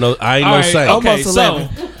 I ain't no All saint. right, Almost okay, 11.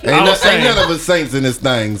 Ain't none of us saints in this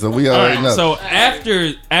thing, so we already know. So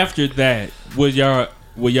after that, were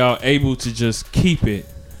y'all able to just keep it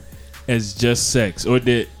as just sex, or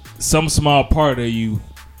did some small part of you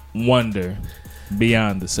wonder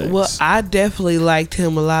beyond the sex? Well, I definitely liked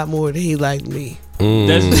him a lot more than he liked me.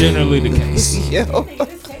 That's generally the case. Yo.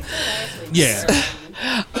 Yeah.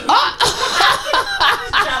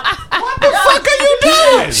 Fuck are you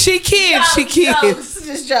doing? She kids.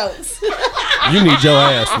 Just jokes. You need your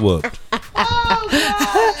ass whooped.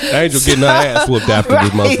 Angel getting her ass whooped after this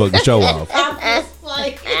motherfucking show off.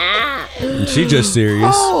 She just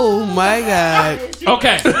serious. Oh my God.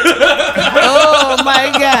 Okay. Oh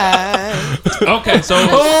my God. Okay. So.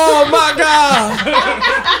 Oh my God.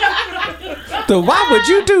 So why would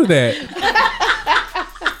you do that?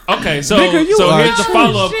 Okay. So. Nigga, you so are here's the true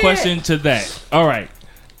follow-up shit. question to that. All right.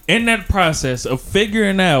 In that process of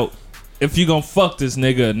figuring out if you gonna fuck this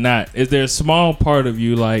nigga or not, is there a small part of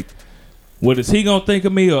you like, what is he gonna think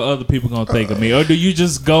of me, or other people gonna think of me, or do you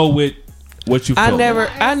just go with what you feel? I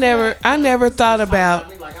never thought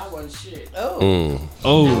about. Like I wasn't shit. Oh.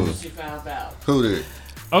 She found out. Who did?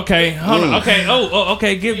 Okay, hold on. Okay,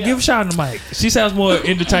 okay. Give Sean the mic. She sounds more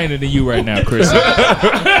entertaining than you right now, Chris.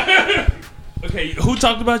 Okay, who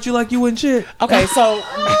talked about you like you wasn't shit? Okay, so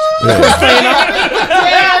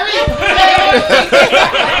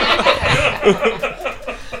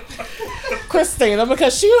Christina,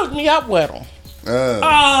 because she hooked me up with him.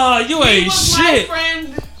 Oh, you ain't shit. Friend,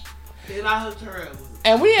 and I hooked her up.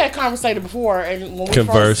 And we had conversated before, and when we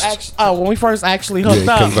Conversed. when we first actually hooked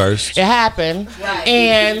up, conversed. it happened.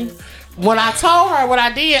 And when I told her what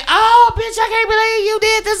I did, oh bitch, I can't believe you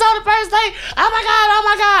did this on the first date. Oh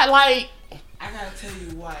my god, like I gotta tell you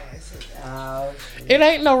why I said that. it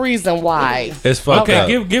ain't no reason why. It's fucked up.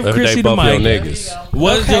 Okay, give If Chrissy they the both your mic. niggas.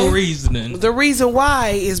 What's Okay. your reasoning? The reason why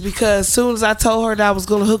is because as soon as I told her that I was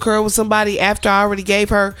gonna hook her up with somebody after I already gave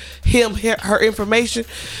her her information,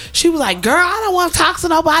 she was like, "Girl, I don't want to talk to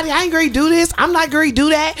nobody. I ain't gonna do this. I'm not gonna do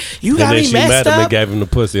that. You got And then me she messed met him and up." gave him the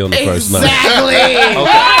pussy on the first night. Exactly.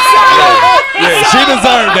 Yeah, she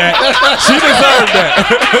deserved that. She deserved that.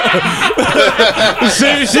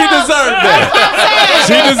 she deserved that.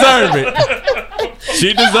 She deserved it.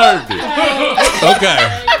 She deserved it. Okay.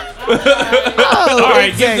 All right,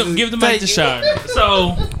 exactly. give the mic to Sean.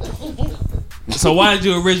 So why did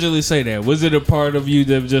you originally say that? Was it a part of you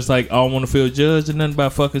that was just like, I don't want to feel judged or nothing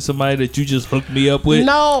about fucking somebody that you just hooked me up with?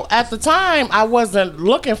 No, at the time I wasn't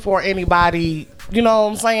looking for anybody. You know what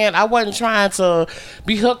I'm saying? I wasn't trying to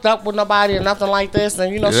be hooked up with nobody or nothing like this.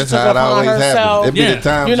 And, you know, That's she took how it it upon always herself. happens. It be Yeah. the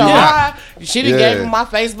time. You know, she done Yeah. gave me my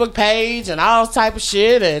Facebook page and all type of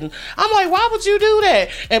shit. And I'm like, why would you do that?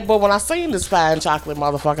 But when I seen this fine chocolate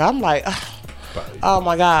motherfucker, I'm like, oh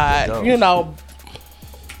my God. You know,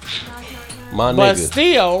 My but nigga.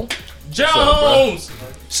 still, Jones!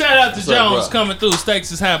 Shout out to Jones bro? coming through Stakes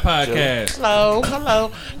is High podcast.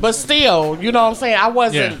 hello. But still, you know what I'm saying? I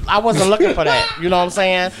wasn't looking for that. You know what I'm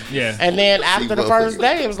saying? Yeah. And then after the first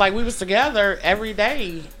day, it was like we was together every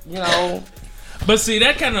day, you know. But see,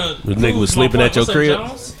 that kind of The nigga was sleeping at your crib?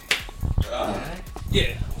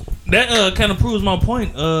 Yeah. That kind of proves my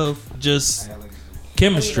point of just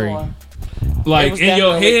chemistry. Like was in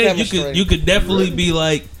your definitely head, chemistry. you could definitely be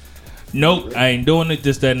like, nope, I ain't doing it,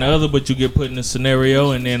 this, that, and the other. But you get put in a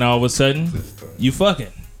scenario, and then all of a sudden, you fucking.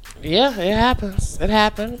 Yeah, it happens. It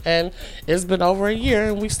happened, and it's been over a year,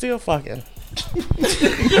 and we still fucking.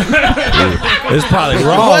 It's probably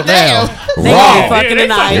raw now. They Raw. ain't fucking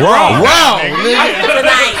tonight. Raw.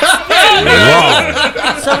 Tonight.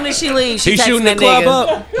 As soon as she leaves, she He texting shooting the that club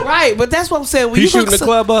nigga. up. Right, but that's what I'm saying. When He you shooting hook the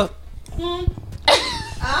club up.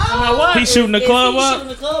 He shooting the club up? Shooting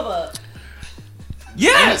the club up.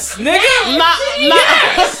 Yes, nigga. You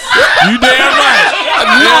damn right.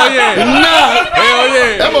 Hell yeah. Hell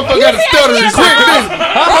yeah. That motherfucker got a stutter quick.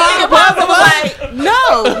 No.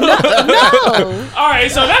 All right,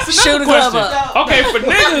 so that's Shoot another the club question. up. Okay, for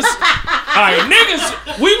niggas, all right,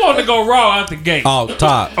 niggas, we want to go raw out the gate. Off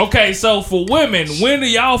top. Okay, so for women, when do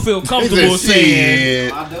y'all feel He comfortable said, saying,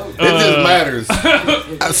 shit. It just matters.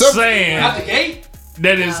 saying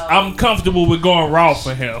that is, I'm comfortable with going raw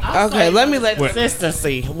for him? Okay, let me let What?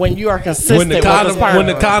 Consistency. When you are consistent When the with this person. when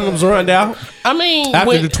the condoms run out, I mean, after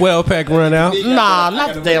when, the 12-pack run out. nah,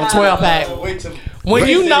 not the damn 12-pack. When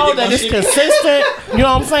you know that it's consistent, you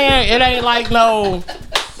know what I'm saying? It ain't like no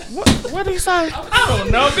What did he say? I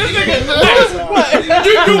don't know. This nigga.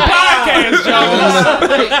 You do podcasts,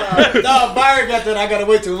 Jones. No, Byron got that. I gotta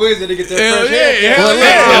wait till Wednesday to get that fresh hair.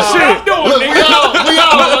 Look, we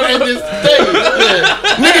all in this thing.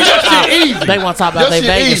 Nigga, that shit easy. They want to talk about their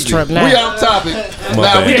Vegas trip now. We off topic.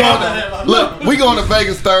 Now we going to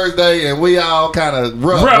Vegas Thursday, and we all kind of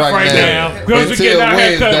rough right now. Because we get our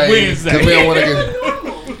hair cut Wednesday. Because we don't want to get.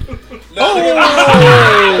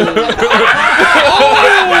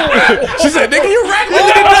 She said, "Nigga, you right with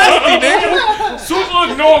the dusty, nigga." Super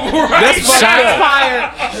look normal, right? That's Shots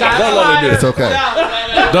fired. Don't let her do It's okay.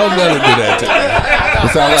 Don't let her do that to you.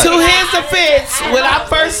 It's all right. To his defense, when I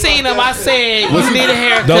first seen him, I said, "You need a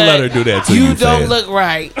haircut." Don't let her do that to you. You don't fam. look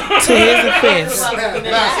right. To his defense.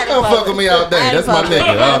 Don't fuck with me all day. That's my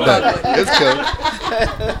nigga. All day. It's cool.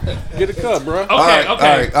 Get a cup, bro. Okay, All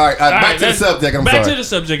right. Back to the let's- subject. I'm back sorry. to the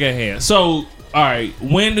subject at hand. So, all right,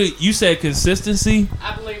 when do you said consistency?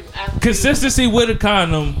 I believe. Consistency with a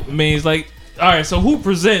condom means like, all right. So who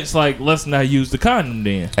presents like, let's not use the condom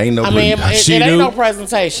then? Ain't no. I mean, it She ain't do. no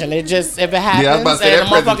presentation. It just, if it happens, I was about to say and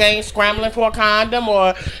the that motherfucker ain't scrambling for a condom,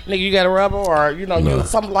 or nigga, you got a rubber, or you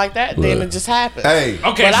something like that, then it just happens. Hey,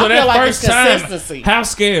 Okay, But I so feel that like first it's time, consistency. how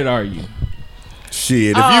scared are you?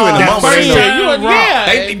 shit. If you in the that moment, first ain't no.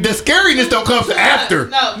 time- The scariness don't come to after.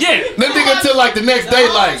 Yeah, Them nigga until like the next day,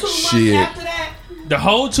 like shit. the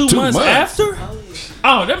whole 2 2 months months. after.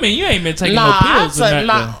 Oh, that mean you ain't been taking no Nah, pills or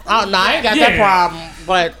nothing. I ain't got Yeah. that problem.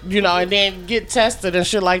 But and then get tested and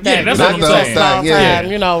shit like that. Yeah, that's Because what I'm it takes saying. a long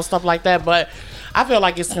Yeah. time, stuff like that. But I feel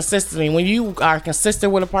like it's consistency. When you are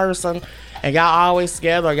consistent with a person and y'all always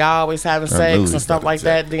together, or y'all always having sex lose and stuff that like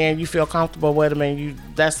sex. that, then you feel comfortable with them, and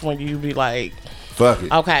that's when you be like, Fuck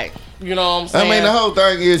it. okay, you know what I'm saying? I mean, the whole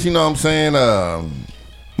thing is, you know what I'm saying?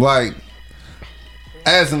 Like,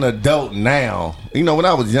 as an adult now, when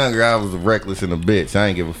I was younger, I was reckless and a bitch. I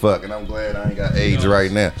ain't give a fuck, and I'm glad I ain't got AIDS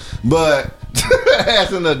right now. But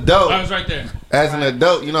as an adult, I was right there. as an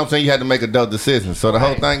adult, you know what I'm saying? You had to make adult decisions. So the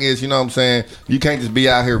whole thing is, you know what I'm saying? You can't just be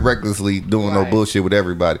out here recklessly doing no bullshit with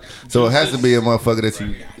everybody. So it has to be a motherfucker that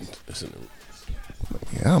you.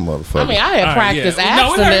 Yeah, I'm a motherfucker. I mean, I had All right, practiced yeah.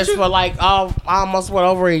 No, it hurt abstinence you. for like almost a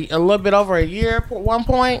little bit over a year at one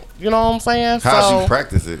point. You know what I'm saying? How so you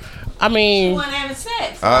practice it? I mean, One having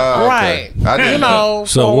sex. Oh, right? okay. I didn't So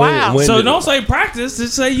So for a when- while. when- So don't say practice.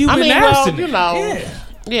 Just say you've I been mean, well, abstinent.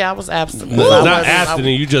 yeah, I was abstinent. No, I not wasn't-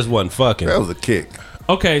 abstinent. You just wasn't fucking. That was a kick.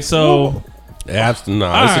 Okay, so Abstinent. No,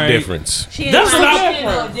 All it's right. a difference. She didn't That's want what to I- get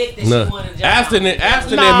no dick that No. she wanted to Abstinent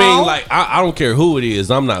No. mean like I don't care who it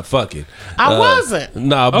is. I'm not fucking. I wasn't.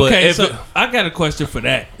 Nah, but okay, if so it, I got a question for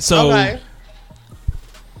that. So Okay.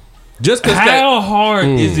 just because how hard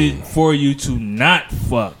is it for you to not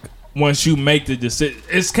fuck once you make the decision?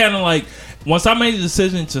 It's kind of like once I made the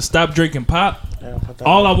decision to stop drinking pop,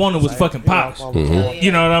 all I wanted was fucking pop.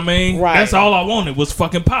 You know what I mean? Right. That's all I wanted was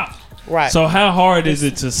fucking pop. Right. So how hard is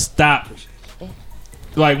it to stop?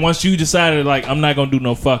 Like once you decided, like I'm not gonna do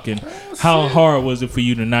no fucking. How hard was it for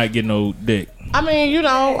you to not get no dick? I mean,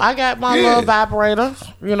 I got my little vibrator,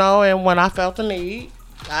 and when I felt the need,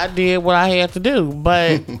 I did what I had to do.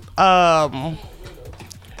 But,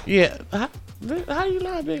 yeah. How you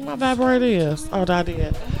know how big my vibrator is? Oh, I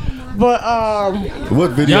did. But,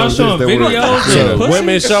 What video Y'all is showing this that we're- videos so and pussy?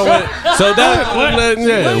 women showing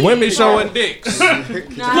women showing dicks.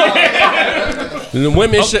 The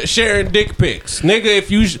women sharing dick pics. Nigga,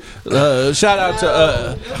 if you shout out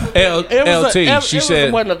to LT, she said,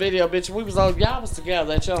 it wasn't a video, bitch. We was on, y'all was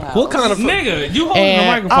together at your house. "What kind of Nigga, you holding And- the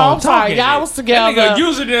microphone I'm sorry, talking. y'all was together. That nigga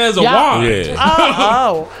using it as a Y'all- wand.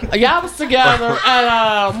 Yeah. Y'all was together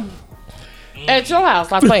at your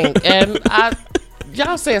house, I think. And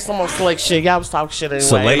y'all said some more slick shit. Y'all was talking shit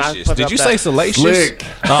anyway. and I Salacious. put Did up you that. say salacious? Slick.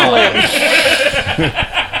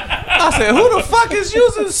 I said, who the fuck is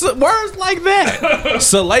using words like that?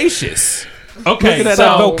 Salacious. Okay, Looking at so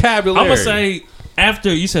that vocabulary. I'm gonna say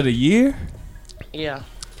after you said a year. Yeah.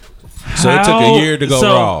 So it took a year to go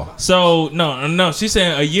raw. So no, she's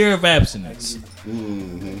saying a year of abstinence.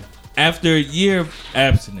 After a year of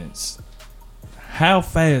abstinence, how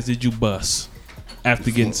fast did you bust after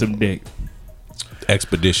getting some dick?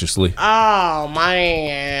 Expeditiously. Oh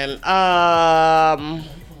man.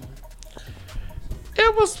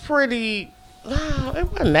 It was pretty. It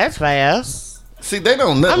wasn't that fast. See, they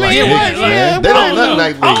don't nut I mean, like it niggas, was- man. yeah, it They don't was. nut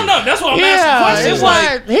like I don't niggas. know. That's what I'm Yeah, asking it questions. was.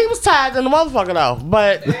 Like, He was tired than the motherfucker though.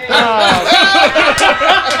 But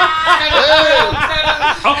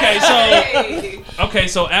okay,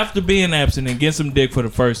 so after being absent and getting some dick for the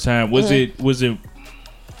first time,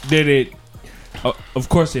 did it? Of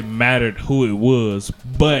course, it mattered who it was,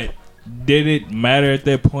 but did it matter at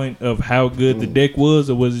that point of how good the dick was,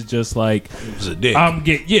 or was it just like It was a dick.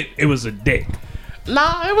 it was a dick?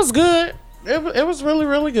 Nah, it was good. It was really,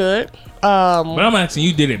 really good. But I'm asking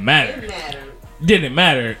you, did it matter? Did it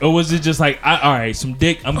matter, or was it just like, all right, some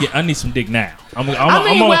dick? I need some dick now. He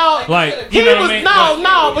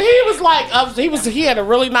He had a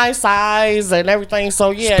really nice size and everything. So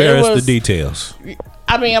yeah, Spare it us was the details.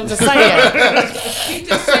 I mean, I'm just saying. He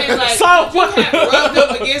just saying like So what? you had rubbed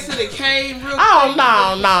up against it and came real Oh quick.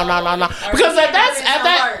 no! Because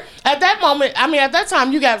at that moment, I mean, at that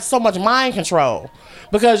time, you got so much mind control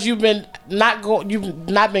because you've not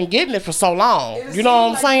been getting it for so long. You know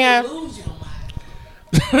what I'm saying?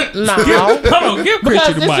 No, Hold on, give because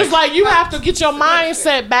Christian the it's mic. just like you have to get your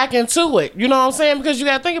mindset back into it. You know what I'm saying? Because you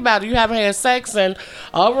got to think about it. You haven't had sex in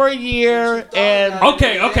over a year, and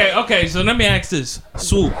Okay. So let me ask this,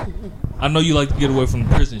 Swoop. I know you like to get away from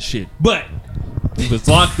the prison shit, but you was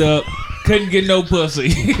locked up, couldn't get no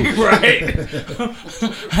pussy, right?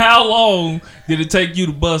 How long did it take you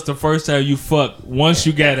to bust the first time you fucked once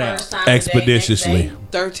you got out? Expeditiously.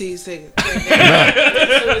 13 seconds.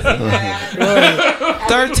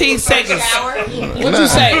 13 seconds. What you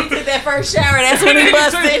say? He took that first shower. That's when he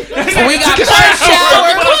busted. We got first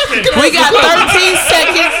shower. We got 13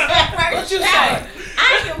 seconds. What you say?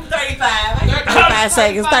 I give him 35. 35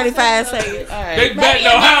 seconds. 35 seconds. They bet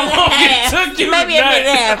know how long it took you. Maybe a minute and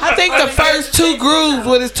a half. I think the first 2 grooves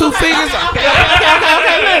with his 2 fingers.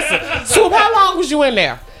 okay, listen. So how long was you in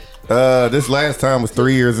there? This last time was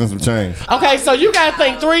 3 years and some change. Okay, so you gotta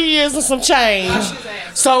think 3 years and some change.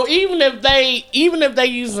 So even if they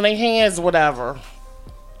using their hands or whatever,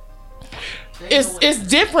 it's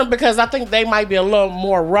different because I think they might be a little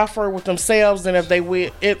more rougher with themselves than if they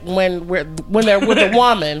when they're with a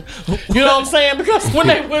woman. You know what I'm saying? Because when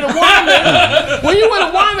they with a woman, when you with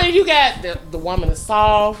a woman, you got the woman is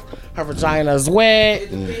soft, her vagina is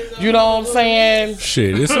wet. You know what I'm saying?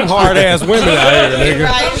 Shit, there's some hard ass women out here,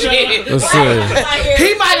 nigga. Let's see.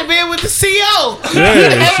 He might have been with the CO.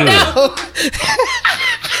 Yeah, shit.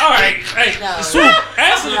 All right, hey, Swoop,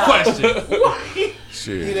 answer the question.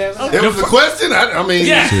 Shit. It was a question. I mean,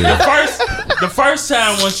 Yeah, the first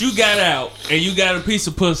time once you got out and you got a piece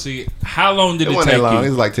of pussy, how long did it it wasn't take that long. It you?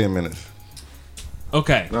 was like 10 minutes.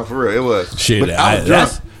 Okay. No, for real, it was. Shit, But I was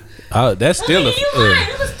drunk. that's still a. You lying.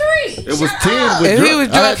 It was 3. It was 10. If he was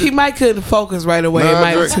drunk, he might couldn't focus right away. It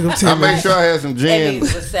might have took him 10 I made minutes. sure I had some Maybe gin. it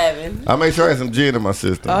was 7. I made sure I had some gin in my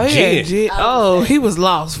system. Oh, yeah, Gin. Oh, he was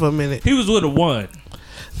lost for a minute. He was with a 1.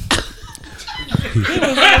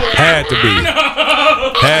 Had to be.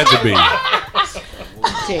 Had to be.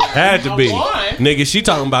 Had to be. Nigga, she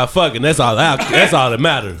talking about fucking. That's all that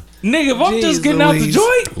matters. Nigga, if I'm Jeez just getting out the Louise.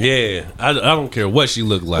 joint, Yeah. I don't care what she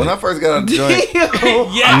looked like. When I first got out the joint,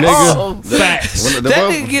 yeah, Nigga. facts. when the That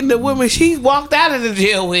mother- nigga getting the woman she walked out of the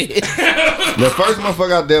jail with. the first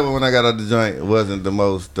motherfucker I dealt with when I got out the joint wasn't the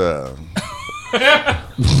most. Yeah.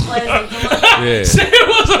 It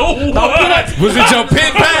was a 1. Was it your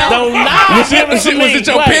pen pal? Was it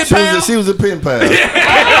your pen pal? She was a pen pal.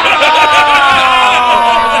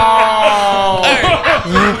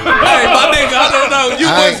 Hey, my nigga, I don't know.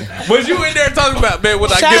 Was you in there talking about, man,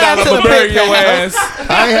 when I Shout get out out, to I'm the gonna bury pen your pals. ass?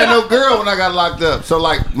 I ain't had no girl when I got locked up. So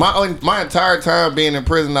like my entire time being in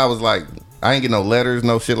prison, I was like, I ain't get no letters,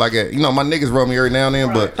 no shit like that. You know, my niggas wrote me every now and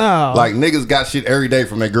then, but Oh. like niggas got shit every day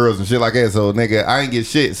from their girls and shit like that. So nigga, I ain't get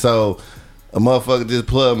shit. So a motherfucker just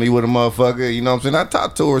plugged me with a motherfucker. You know what I'm saying? I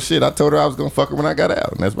talked to her shit. I told her I was gonna fuck her when I got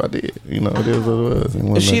out, and that's what I did. You know, it is what it was. It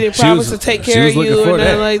wasn't She nothing. didn't promise was- to take she care was of looking you for or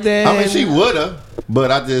nothing that. like that. I mean, she woulda,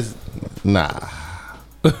 but I just nah.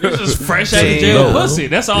 This is fresh out of Damn. jail No. pussy.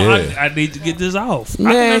 That's all Yeah. I need to get this off. I can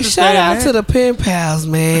Man, understand shout out that. to the pen pals,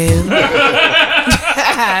 man.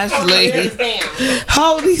 Ashley,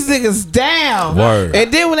 hold these niggas down. Word.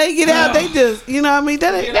 And then when they get out, they just, you know what I mean?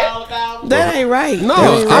 That ain't right. No,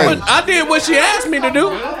 I did what she asked me to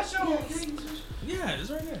do. Yeah,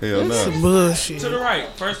 it's right there. Hell That's no. some bullshit. To the right.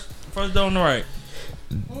 First door on the right.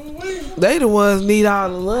 They the ones need all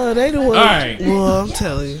the love. They the ones. All right. Well, I'm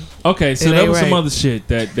telling you. Okay, so It there ain't was some right. other shit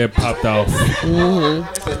that popped off.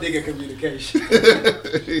 Nigga communication.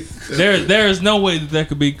 There is no way that there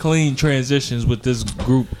could be clean transitions with this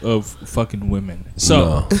group of fucking women.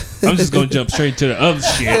 So I'm just gonna jump straight to the other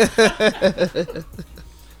shit.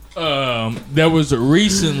 There was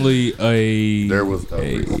recently There was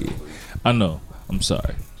I know. I'm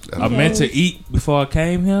sorry. I meant to eat before I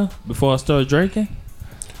came here, before I started drinking,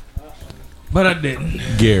 but I didn't.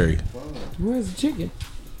 Gary. Where's the chicken?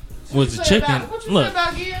 Was the chicken? Look.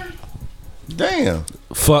 damn.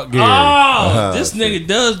 Fuck Gary. Oh, this nigga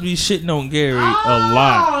does be shitting on Gary a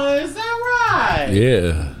lot. Oh, is that right?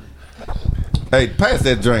 Yeah. Hey, pass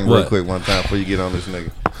that drink real What? quick one time before you get on this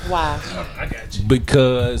nigga. Why? I got you.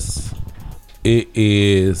 Because it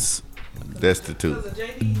is destitute.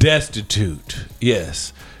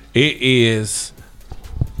 Yes, it is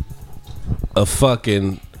a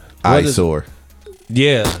fucking eyesore.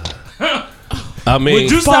 Yeah. I mean,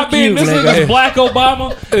 would you stop being this nigga's Black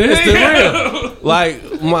Obama? It's the real. Like,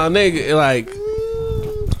 my nigga, like,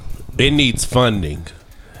 it needs funding.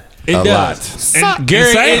 It a does. lot. And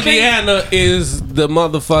Gary, Indiana is the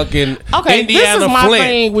motherfucking Indiana this is my Flint.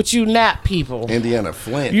 thing with you Nap people. Indiana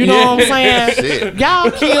Flint. You know what I'm saying? Shit.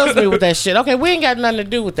 Y'all kills me with that shit. Okay, we ain't got nothing to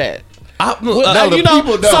do with that. No, you the know,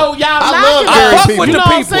 people don't. so y'all I knocking love us. Gary fuck people. with You the know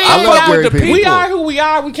what I'm people. saying? I love Y'all- Gary people. We are who we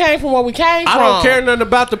are. We came from where we came from. I don't care nothing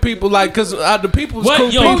about the people, like, cause the people's What?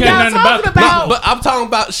 cool You don't people. care y'all nothing about talking about? But I'm talking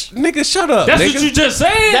about nigga. Shut up. That's nigga. what you just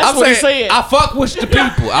said. That's I'm what he saying, said. I fuck with the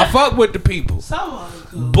people. I fuck with the people.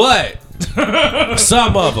 But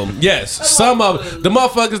some of them, yes, some of them, the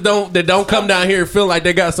motherfuckers don't come down here and feel like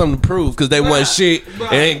they got something to prove because they want shit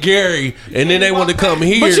and Gary, and then they want to come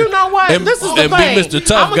here. But you know what? And, This is the and thing. be Mr.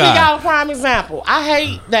 Tough I'm gonna give Guy. y'all a prime example. I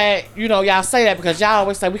hate that y'all say that because y'all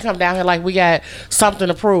always say we come down here like we got something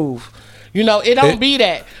to prove. You know, it don't be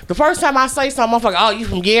that. The first time I say something, motherfucker, oh, you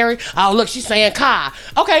from Gary? Oh, look, she's saying Kai.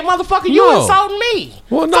 Okay, motherfucker, you No. insulting me.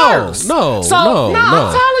 Well, first. no, I'm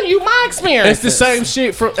telling you my experience. It's the same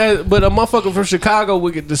shit from, but a motherfucker from Chicago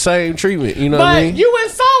would get the same treatment. You know what I But mean? you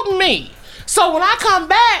insulting me. So when I come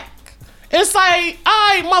back and say, all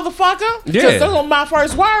right, motherfucker, because Yeah. those are my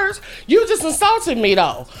first words, you just insulted me,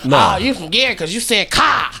 though. Nah. Oh, you from Gary because you said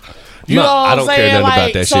Kai. You No, know what I I'm don't care saying? nothing about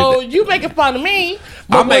Like, that so shit. you making fun of me.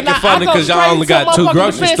 but I'm making when fun I go because y'all straight only to got two motherfucking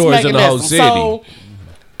grocery defense stores in the whole mechanism. city. So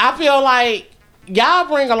I feel like y'all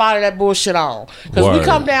bring a lot of that bullshit on. Because we Word.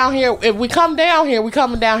 come down here, if we come down here, we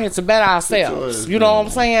coming down here to better ourselves. You know what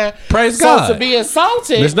I'm saying? Praise so God. to be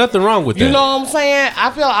insulted. There's nothing wrong with that. You know what I'm saying? I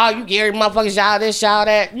feel like, oh, you Gary motherfuckers, y'all this, y'all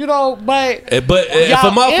that. You know, but But if a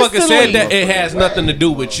y'all motherfucker said instantly- that, it has nothing to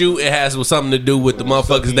do with you. It has something to do with the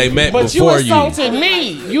motherfuckers they met but you before you. insulted me.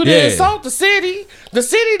 You Yeah. didn't insult the city. The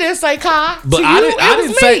city didn't say Kai. But to I you, didn't. it I was didn't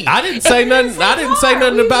me. say. I didn't say nothing. I didn't say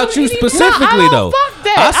nothing about you specifically, No, though. fuck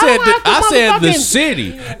that. I said. I don't have to I said the motherfucking-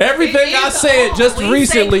 city. Everything I said just We say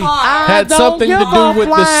recently car. had I don't something to give do a with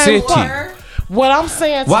the flying city. fuck. What I'm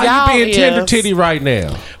saying to Why y'all you being tender is titty right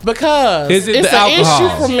now? because Is it it's the an alcohol?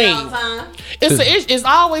 issue for me. It's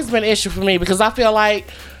always been an issue for me because I feel like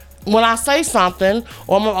when I say something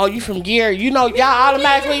or I'm, oh, you from Gary, you know, y'all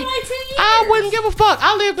automatically. I wouldn't give a fuck.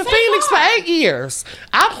 I lived in Phoenix for 8 years.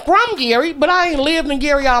 I'm from Gary, but I ain't lived in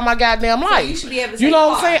Gary all my goddamn life. you should be able to You say know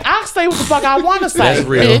what I'm car. saying? I say what the fuck I want to say, That's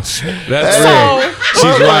real. bitch. That's So- real.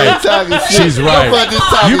 She's right. She's right.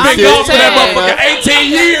 You been I'm going for that saying- motherfucker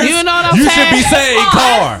 18 years. You know what I'm You saying? should be saying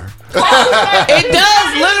car. It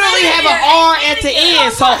does literally have an R at the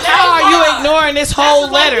end. So how are you ignoring this whole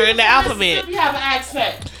letter in the alphabet? You have an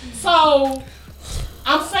accent. So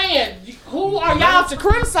I'm saying, who are y'all to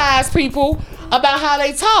criticize people about how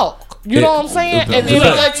they talk? You know what I'm saying? And then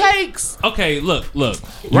Look. it takes Okay, look.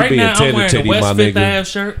 Right being now, I'm tender wearing titty, the my West Fifth nigga. Ave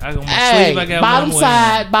shirt. I got my hey, sleeve. I got bottom one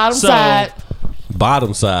side, bottom So, side,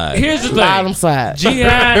 Bottom side. Here's the thing. bottom side. GI.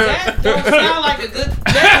 That don't sound like a good.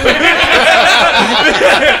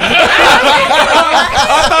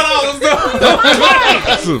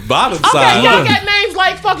 Bottom Okay, side. y'all got names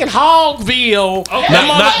like fucking Hogville, and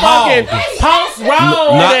Not motherfucking Post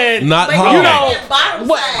Road, Not you hard. know. Bottom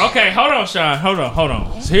What- side. Okay, hold on, Sean. Hold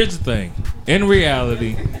on. So here's the thing. In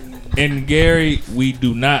reality, in Gary, we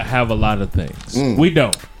do not have a lot of things. We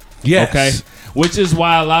don't. Yes. Okay? Which is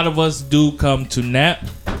why a lot of us do come to Nap.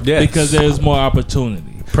 Yes. Because there's more opportunity.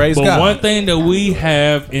 Praise but God. one thing that we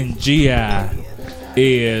have in GI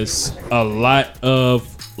is a lot of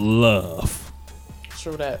love.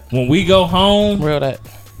 True that. When we go home, Real that.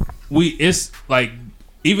 it's like,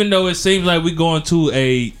 even though it seems like we going to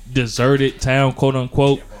a deserted town, quote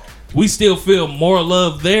unquote, we still feel more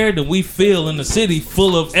love there than we feel in the city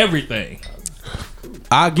full of everything.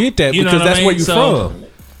 I get that You know because what I that's mean? where you So, from.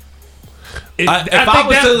 If I I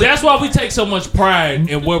was think to- that's why we take so much pride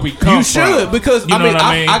in where we come You from. should because You know what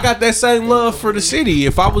I mean? I got that same love for the city.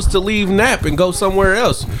 If I was to leave Nap and go somewhere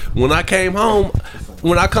else, when I come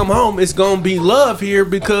home, it's gonna be love here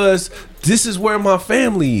because this is where my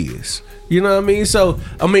family is. You know what I mean? So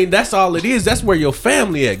I mean that's all it is. That's where your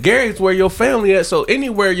family at. Gary's where your family at. So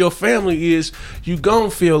anywhere your family is, you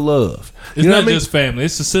gonna feel love. It's You know not what I mean? just family.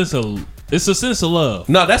 It's a sense of love.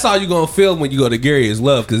 No, that's all you gonna feel when you go to Gary is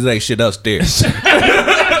love because it ain't shit upstairs.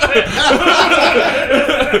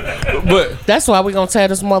 But That's why we gonna tear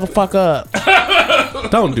this motherfucker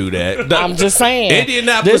up. don't do that. I'm just saying.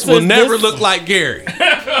 Indianapolis will never this- look like Gary.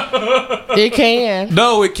 It can.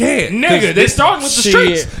 No, it can't. Nigga, they starting with the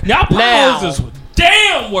Shit. streets. Y'all Now. potholes is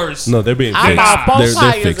damn worse. No, they're being I fixed. bought They're both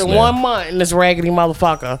tires fixed in now. 1 month in this raggedy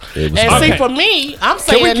motherfucker. It was And fine. see, Okay. for me, I'm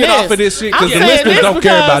saying Can we get off of this shit? Because I'm the saying listeners this don't care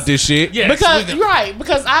because- about this shit. Yes, because we can-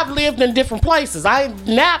 because I've lived in different places. I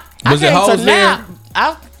nap. Was I it came hoes to nap.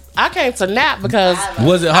 I came to nap because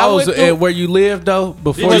Was it I hoes went through- at where you lived though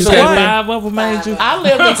before Was you it came what? here? 5 of them made you. I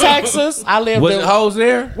lived in Texas. I lived Was in it hoes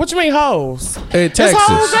there? What you mean hoes? In There's Texas.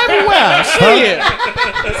 hoes everywhere. Shit.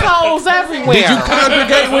 There's hoes everywhere. Did you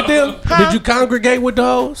congregate with them? Huh? Did you congregate with the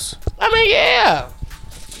hoes? I mean, yeah.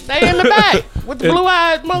 They in the back with the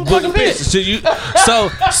blue-eyed motherfucking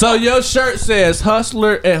bitch. So your shirt says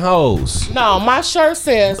hustler and hoes. No, my shirt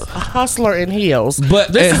says hustler in heels.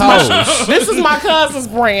 But this and is hoes. this is my cousin's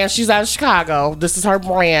brand. She's out of Chicago. This is her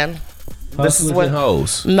brand. This is Hustlers what. and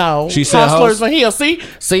hoes. No, She said hustlers hoes? and heels. See,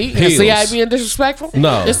 Heels. see, I being disrespectful.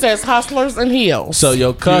 No. It says hustlers and heels. So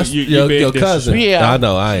your You your being cousin. Yeah. I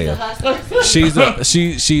know I am. She's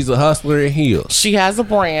a hustler in heels. she has a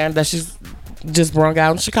brand that she's just brung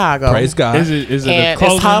out in Chicago. Praise God. Is it a And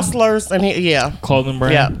clothing, it's hustlers and yeah, clothing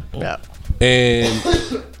brand? yeah. And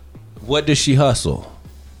what does she hustle?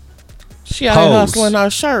 She out here Hoes. hustling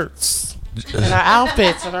her shirts and her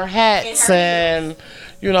outfits and her hats and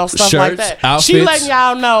stuff like Shirts, that. outfits. She letting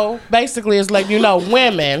y'all know. Basically, it's letting you know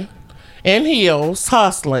women in heels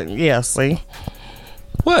hustling. Yeah, see,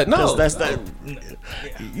 What? No. that's that.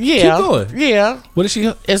 Yeah, Keep going. yeah. What is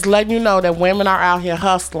she? It's letting you know that women are out here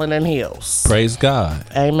hustling in heels. Praise God.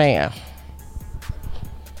 Amen.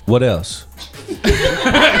 What else?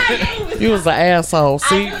 You was an asshole.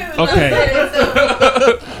 See, Okay.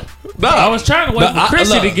 No, I was trying to wait for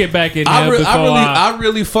Chrissy look, to get back in I there before I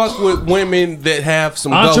really fuck with women that have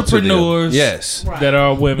some go to them. entrepreneurs Yes. that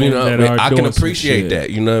are women You know what I that mean? are I doing can some appreciate shit. that.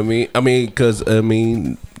 You know what I mean? Because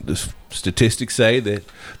the statistics say that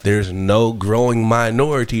there's no growing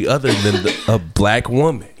minority other than a black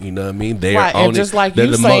woman. You know what I mean? They right? are And only, just like they're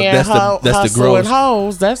you the saying, that's the hustle and gross.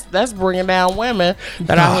 hoes. That's bringing down women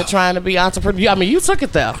that out here trying to be entrepreneurs. I mean, you took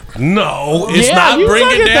it there. No, it's Yeah, not you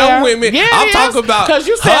bringing took it down there. women. Yeah, I'm it talking is. about because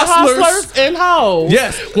you said hustlers and hoes.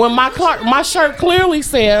 Yes. When my shirt clearly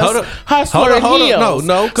says Hold on. hustler Hold on, and hold on. heels.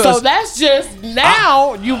 No, 'cause so that's just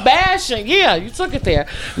now you bashing. Yeah, you took it there.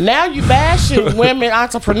 Now you bashing women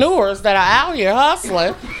entrepreneurs that are out here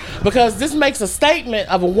hustling. Because this makes a statement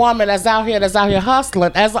of a woman that's out here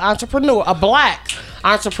hustling as an entrepreneur, a black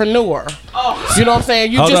entrepreneur. You know what I'm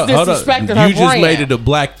saying? You Hold just on, hold on. disrespected her You just brand. made it a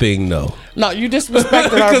black thing, though. No, you disrespected her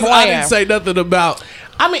Because brand. I didn't say nothing about.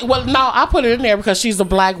 I mean, well, no, I put it in there because she's a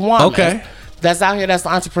black woman. Okay. That's out here, that's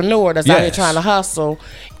an entrepreneur, that's out here Yes. trying to hustle.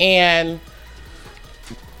 And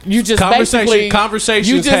you just Conversations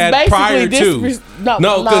you just had basically prior to. No,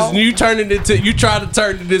 because no. you turned it into. You tried to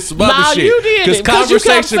turn it into some No, other shit. you did it, 'cause you kept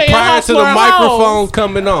conversation saying prior to the hustler and microphone hoes.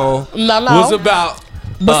 coming on No. was about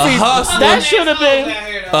But see, hustler, that should have been.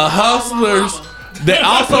 hustlers that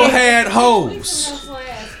also had hoes.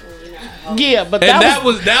 Yeah, but And that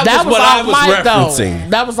was what off I was mic, though. referencing.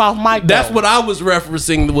 That was off mic. That's though. what I was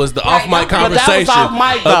referencing was the off mic but that was conversation off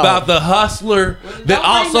mic, though. about the hustler that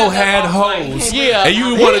also had hoes. Yeah. And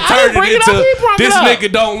you He- want to I turn didn't bring it it up, into he brought it this up.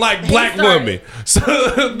 nigga don't like black women. So,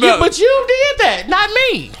 Yeah, but you did that, not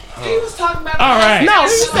me. He was talking about. All right. No,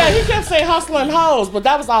 he kept saying hustling hoes, but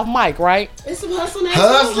that was off mic, right? It's some hustling.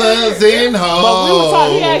 Hustlers in hoes. But we were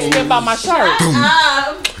talking. He asked me about my shirt.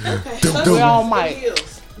 We all mic.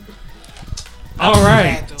 All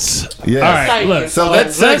right. Yeah. All right. Thank Look. you. So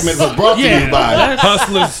that segment was brought to you by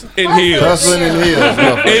hustlers in heels. Hustling in Heels.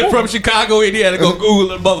 motherfucker. And from Chicago, Indiana, go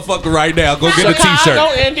Google it, motherfucker, right now. Go get a Chicago,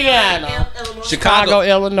 T-shirt. Chicago, Chicago.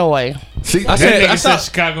 Illinois. See, I That said, nigga said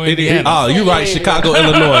Chicago, Indiana. Oh, you right, Chicago,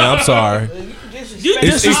 Illinois. I'm sorry. You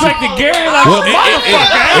disrespected Gary like Well, a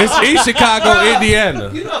motherfucker. it's East Chicago,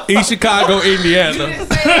 Indiana. East Chicago, Indiana.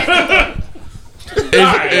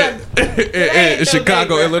 It's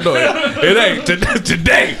Chicago, Illinois. It ain't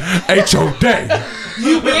today. Ain't your day.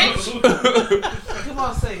 Come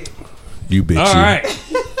on, say it. You bitch. All you. right.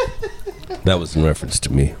 That was in reference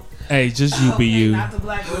to me. Hey, just you be you, Not the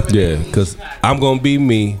black women. Yeah, because I'm gonna be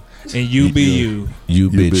me. and you be you. You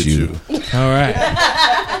bitch bitch you. All right.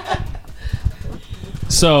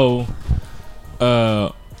 So,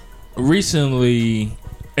 recently,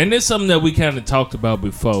 and it's something that we kind of talked about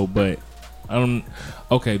before, but I don't.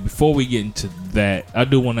 Okay, before we get into that, I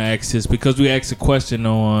do want to ask this because we asked a question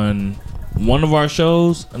on one of our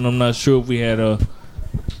shows, and I'm not sure if we had or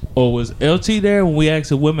was LT there when we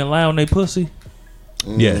asked if women lie on their pussy?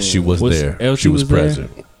 Yes, she was there. LT She was was there?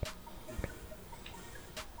 present.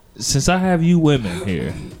 Since I have you women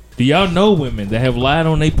here, do y'all know women that have lied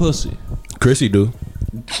on their pussy? Chrissy do.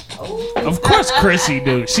 Of course, Chrissy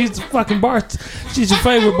do. She's the fucking she's your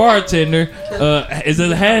favorite bartender. Is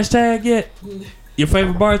it a hashtag yet? Your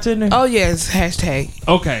favorite bartender? Oh yes, hashtag.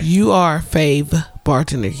 Okay. You are fave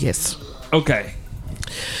bartender. Yes. Okay.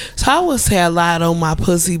 So I would say I lied on my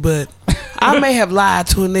pussy, but I may have lied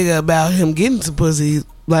to a nigga about him getting some pussy.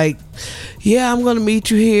 Like, yeah, I'm gonna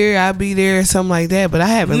meet you here. I'll be there, something like that. But I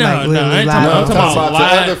haven't I ain't lied. I'm talking about lie.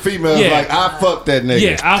 to other females. Yeah. Like, I fucked that nigga.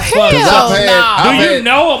 Yeah, I fucked. I've Do you had-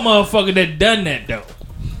 know a motherfucker that done that though?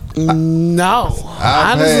 No,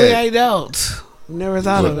 I've honestly, had- I don't. Never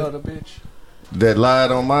thought of it. bitch. that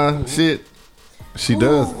lied on my shit. She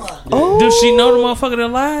does. Oh, Does she know the motherfucker that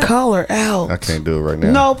lied? call her out. I can't do it right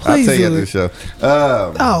now. No, please I'll tell you do after the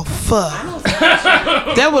show. Oh fuck!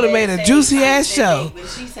 That would have made a juicy ass show. But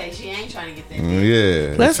she say she ain't trying to get that.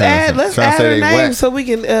 Yeah. Let's add her name so we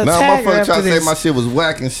can No, tag her motherfucker after trying to say this. my shit was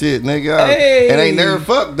whack and shit, nigga. Hey. And ain't never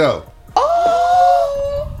fucked though.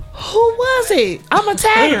 Oh, who was it? I'm a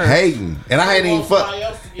tagger. Hating. And I hadn't even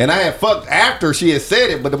fucked. And I had fucked after she had said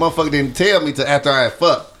it, but the motherfucker didn't tell me till after I had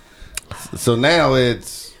fucked. So now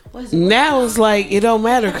it's. Now it's like it don't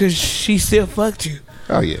matter because she still fucked you.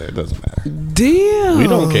 Oh yeah, it doesn't matter. Damn. We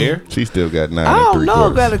don't care. She still got 9 I don't 3 know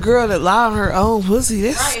quarters. about a girl that lied on her own pussy.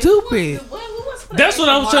 That's stupid. That's what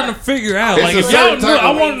I was trying to figure out. It's Like, a if y'all certain knew, type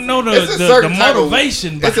I of- want to know it's a the certain type of-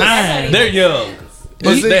 motivation it's a- behind. They're young.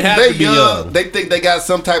 But see, They have to be young. They think they got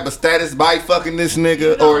some type of status by fucking this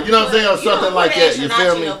nigga, or you know what I'm saying, or something like that. You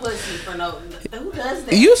feel me? Who does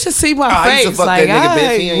that? You should see my I used to face. fuck Like that nigga,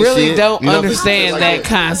 bitch. He I ain't really shit. don't You know, understand like that that.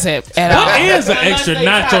 concept at What all. is an extra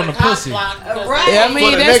notch on the pussy? Right. I For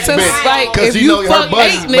mean, the that's next just bitch, like 'cause if you you know her fuck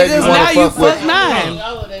buddies 8 maybe niggas, wanna now you fuck with- fuck 9.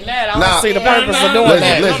 Other than that, I don't Nah. see the purpose of doing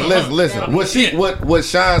that. Listen. What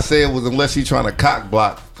Sean said was unless she trying to cock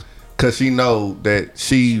block, cause she know that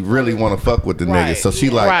she really want to fuck with the nigga, Right. so she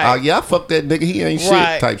like, Right. oh yeah, I fuck that nigga, he ain't shit,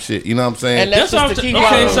 Right. type shit. You know what I'm saying? And that's That's what just the I'm key.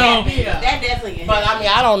 okay, word. so That definitely. But I mean,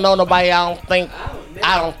 I don't know nobody. I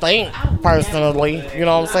don't think personally. You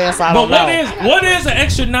know what I'm saying? So I But don't know. what is an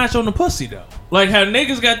extra notch on the pussy though? Like how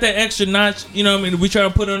niggas got that extra notch, you know what I mean? We try to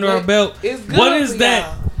put under our belt. It's good What is for that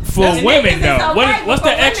y'all. for women though? What's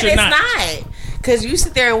the extra notch? It's not. Cause you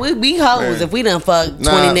sit there and we be hoes Man. if we done fuck 20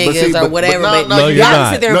 Nah, but niggas see, or but whatever. no, But no, you're y'all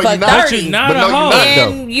not. sit there No, and fuck you're not. 30. You're not But a no, you're hoe. not, though.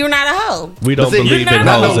 And you're not a hoe. We don't But see, believe you're in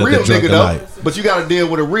not hoes no at real the drunken nigga though. night. But you got to deal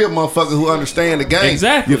with a real motherfucker who understand the game.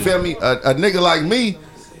 Exactly. You feel me? A nigga like me,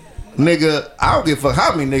 nigga, I don't give a fuck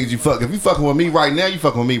how many niggas you fuck. If you fucking with me right now, you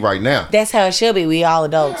fucking with me right now. That's how it should be. We all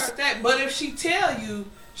adults. But if she tell you,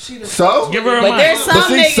 she the So, Give her a But there's mic. some But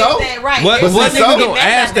see, niggas so? that right. What there's what some nigga niggas gonna that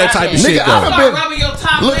ask that type of not shit, nigga, though? I done been. rubbing your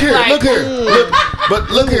top Look here, like, look here. But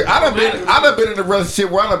look here, I done been in a relationship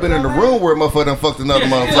where I done been in the room where a motherfucker done fucked another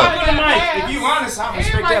motherfucker. If you honest, I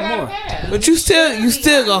respect that more. But you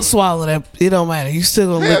still gonna swallow that. It don't matter. You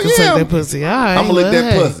still gonna Hell lick and suck yeah. that pussy. All right. I'm gonna lick well,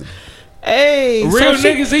 that hey. pussy. Hey, Real so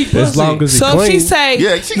niggas eat pussy. As long as it's So if clean. she say,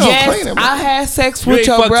 Yeah, she gonna yes, clean it, I had sex You with ain't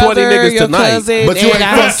your fuck 20 brother, niggas your tonight. cousin, But you and ain't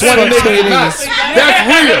I fucked 20 niggas tonight. That's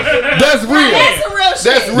real. That's real. That's some real shit.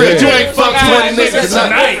 That's real. You ain't fucked 20 niggas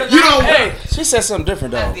tonight. You don't. Hey, she said something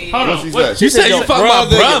different though. Hold What she on. said? You said you your fuck my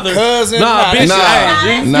brother, brother. your cousin. Nah, bitch. Nah,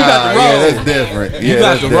 Hey, you nah, got the yeah, roll. that's different. Yeah, You got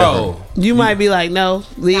that's the different. roll. You might be like, no,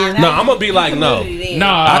 Leah. No, I'm gonna be like, no.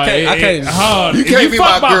 Nah, I can't- Hard. You If can't you be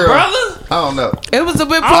fuck my girl. brother, I don't know. It was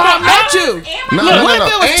before I met you. No, What no, if no.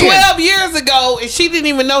 it was And- 12 years ago and she didn't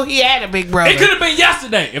even know he had a big brother? it could have been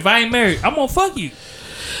yesterday. If I ain't married, I'm gonna fuck you.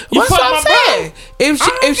 You What's fuck what my I'm brother. saying? If I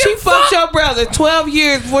don't she give a fucked fuck. your brother 12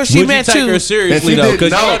 years before she Would you met take you, her If seriously she though? didn't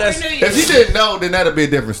Because you know, know that's if she didn't know, then that'd be a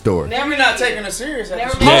different story. We're not taking her serious. Never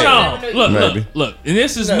Hold mind. on. Look. Maybe. And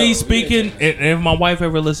this is me speaking. And if my wife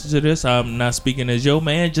ever listens to this, I'm not speaking as your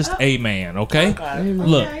man, just a man, okay?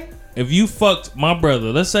 Look, if you fucked my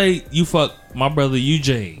brother, let's say you fucked my brother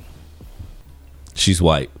Eugene. she's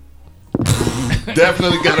white.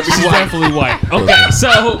 Definitely gotta be She's white. definitely white. Okay, so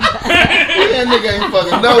That nigga ain't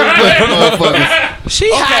fucking no motherfuckers.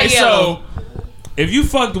 she high okay, yellow. so if you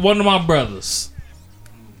fucked one of my brothers,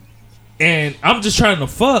 and I'm just trying to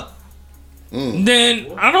fuck,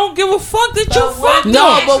 then I don't give a fuck that you fucked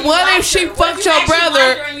No, him. but what if she fucked your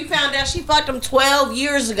brother? And you found out she fucked him 12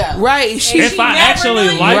 years ago. Right, she If I never actually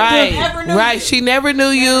knew you. liked right, him, Never knew right. you. She never knew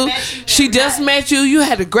you. met you, She never just met met you. You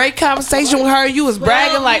had a great conversation with her. You was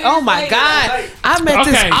bragging like, "Oh my years god, later. I met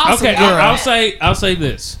this awesome okay. girl." I'll say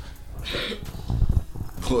this.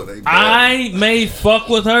 I may fuck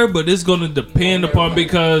with her, but it's gonna depend upon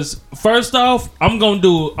because first off, I'm gonna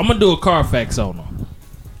do a Carfax on her.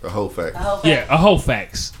 A whole fact. Yeah, a hoe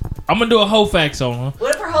fax. I'm gonna do a hoe fax on her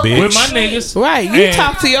What if her whole Bitch. with my niggas. Right, you And-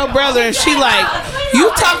 talk to your brother and she like, you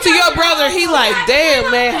talk to your brother, he like, like,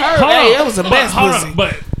 damn, man, her. Hold Hey, on, that was the best hold pussy. on,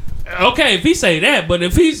 but okay, if he say that, but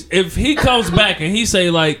if he comes back and he say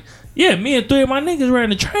like, yeah, me and 3 of my niggas ran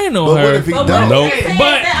the train on But her. what if he don't? Nope.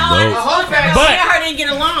 But her didn't get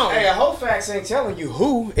along. Hey, a whole facts ain't telling you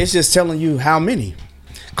who. It's just telling you how many.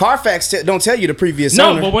 Carfax don't tell you the previous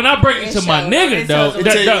no, owner. but when I break it to my nigga though, It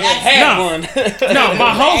tell you it had one. no,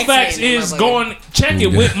 my whole facts X-Men, is motherfucker. going check it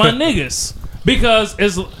with my niggas because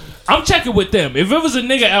I'm checking with them. If it was a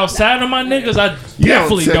nigga outside of my niggas, I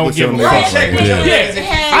definitely check don't with give a your fuck. niggas. Check with your Yeah,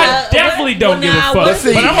 I definitely don't give a fuck. But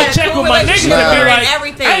see, But I'm gonna check with my niggas and be like,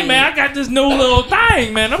 everything. hey man, I got this new little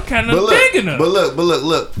thing, man. I'm kind But of look, digging her. but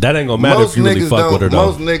look. That ain't gonna matter Most if you really niggas fuck with her though.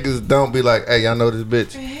 Most niggas don't be like, hey, y'all know this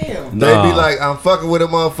bitch. They Nah. be like, I'm fucking with a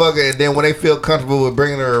motherfucker, and then when they feel comfortable with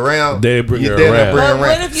bringing her around, They bring her then around. But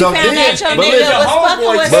what if you found out your but nigga listen, was fucking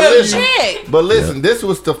with but some listen, chick? but listen, this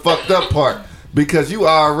was the fucked up part. Because you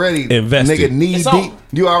already Invested. nigga knee It's deep. on.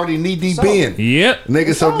 You already knee deep in. Yep.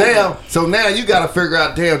 Nigga, so now you gotta figure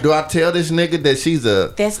out, damn, do I tell this nigga that she's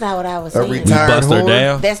a That's not what I was a saying. You retired bust her whore?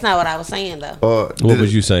 down. That's not what I was saying though. Or What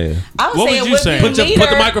was you saying? I was What saying, was you what saying? if you meet Put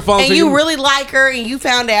the her microphone and to you you. really like her, and you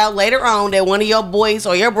found out later on that one of your boys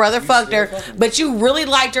or your brother fucked her, but you really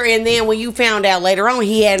liked her, and then when you found out later on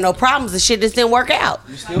he had no problems, the shit just didn't work out.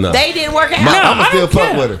 No. They didn't work out. I'ma I still don't fuck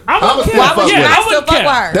care. with her. I wouldn't I'ma care. still Why fuck would you with Yeah, not her. I still wouldn't fuck care.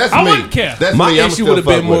 with her? That's I me. wouldn't care. That's My me. I'ma issue still would have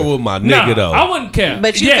fuck been more her. with my nigga though. I wouldn't care.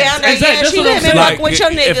 But you Yes, found out, exactly. yeah, That's she what I'm didn't saying. fuck with your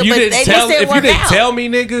nigga, if you but didn't they tell, just didn't if you work didn't out. tell me,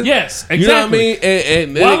 nigga, Yes, exactly. you know what I mean.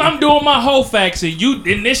 And While I'm doing my whole facts and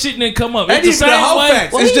this shit didn't come up. Ain't It's the even the same whole way.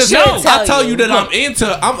 facts. Well, It's he just should no. tell I tell you. you that I'm into.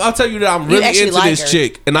 I'll tell you that I'm You really actually into like this her.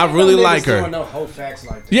 chick, and I really like her. No whole facts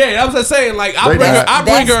like that. Yeah, I was just saying, like I They bring her, not. I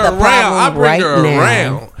bring That's her the around, I problem bring her right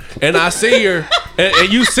now. around, and I see her, and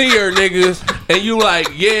you see her, niggas, and you like,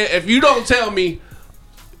 yeah. If you don't tell me,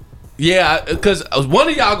 yeah, because one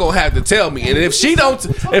of y'all gonna have to tell me, and if she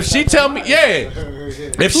tell me, yeah,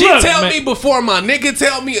 if she Look, tell man. me before my nigga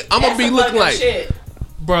tell me, I'm gonna be looking like,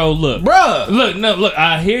 Bro, look. bruh. Look,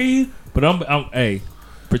 I hear you, but I'm hey,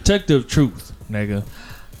 protective truth, nigga.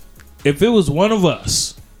 If it was one of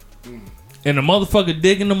us and the motherfucker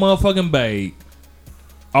digging the motherfucking babe,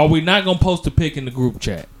 are we not gonna post a pic in the group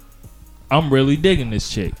chat? I'm really digging this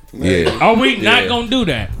chick. Yeah, Are we not Yeah. gonna do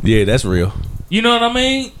that? yeah, that's real. You know what I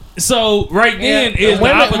mean? So right then is the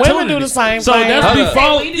Women- opportunity. women do the same so thing. that's Hold before.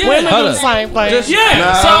 up. Yeah, Women do Hold the up. same thing. yeah.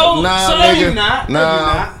 Nah, so nigga.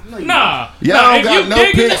 Nah. nah. Y'all if don't you got no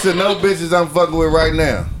digging pics of no bitches I'm fucking with right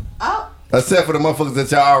now. Oh. Except for the motherfuckers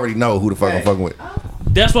that y'all already know who the fuck I'm fucking with.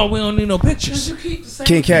 That's why we don't need no pictures.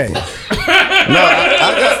 King K. No,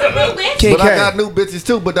 I got, King but I K. got new bitches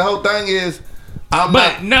too. But the whole thing is, I'm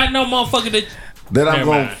But not not no motherfucker that. that I'm Never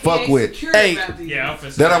gonna mind. fuck with. Hey, Yeah,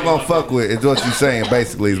 That I'm gonna fuck with is what you saying.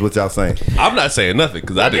 Basically, is what y'all saying. I'm not saying nothing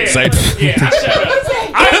because I didn't say nothing. Yeah, I shut up.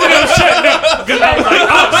 I ended up shutting up because I was like,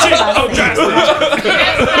 oh shit, I'm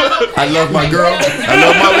drastic. I love my girl. I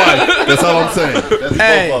love my wife. That's all I'm saying. That's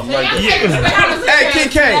Hey. both of them right there. Hey, King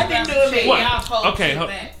K. What?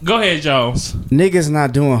 Okay, go ahead, Jones. Niggas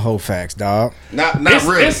not doing whole facts, dog. Not It's-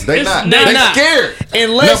 really. it's- They it's not. not- They not. scared.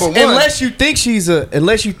 Unless Number one. unless you think she's a Yeah,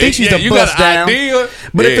 the you bust got an down. idea.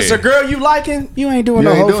 But if Yeah. it's a girl you liking, you ain't doing You no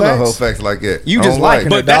ain't whole doing facts. no whole facts like that. You I just don't liking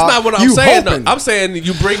like it. But that's dog. not what I'm You saying. hoping. Though. I'm saying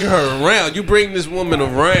you bring her around. You bring this woman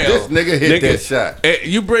around. This nigga hit that shot. And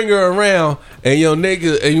you bring her around, and your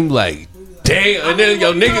nigga, and you like, damn. And then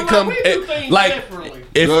your nigga come, like,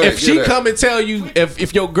 Go ahead, if she get that. come and tell you,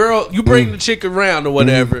 if your girl, you bring the chick around or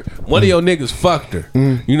whatever, one of your niggas fucked her.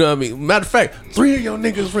 You know what I mean? Matter of fact, 3 of your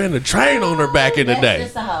niggas ran the train on her back in the day.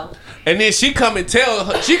 That's just a hoe. And then she come and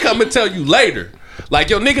tell you later. Like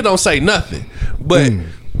your nigga don't say nothing. But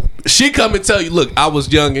she come and tell you, look, I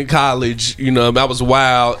was young in college, you know, I was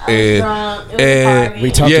wild and drunk, it was party.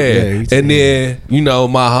 We talked about and then, you know,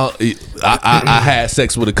 I had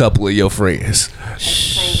sex with a couple of your friends.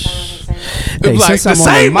 Hey, Like since the I'm on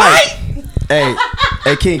the same mic, night?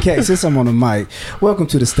 hey, King K, since I'm on the mic, welcome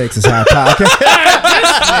to the Stakes is High podcast.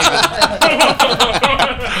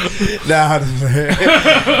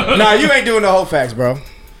 Nah, you ain't doing the whole facts, bro.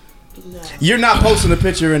 You're not posting a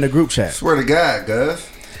picture in the group chat. Swear to God, Gus.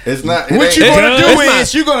 It's not. It What ain't- you're gonna It's do not-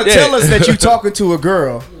 is you're gonna yeah. tell us that you're talking to a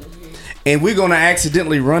girl, and we're gonna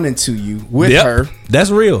accidentally run into you with Yep. her, That's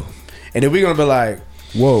real. and then we're gonna be like,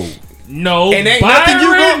 "Whoa." No, And ain't nothing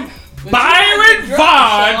you Byron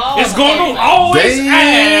Vaughn is going to always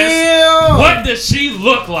ask, what does she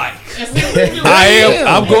look like?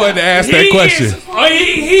 I'm going to ask that question.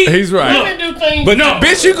 He's right. Do things. But no,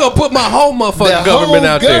 bitch, you gonna put my whole motherfucking government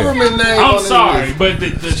out there. government name I'm on this sorry, list.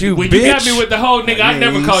 but You when you got bitch. me with the whole nigga, I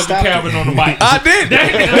never called you stop Calvin on the mic. I did.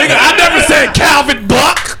 Nigga, I never said Calvin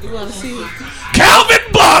Buck.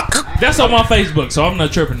 Calvin Buck. That's on my Facebook, so I'm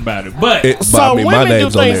not tripping about it. But I mean, my women do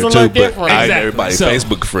name's on things there a too, little but different. I ain't Exactly. everybody's So-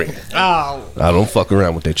 Facebook friend. Oh, I don't fuck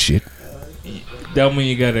around with that shit. that mean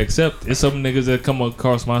you gotta accept. It's some niggas that come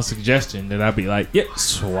across my suggestion that I be like, yep,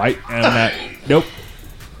 swipe. And I'm not, nope.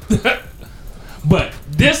 But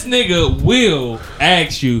this nigga will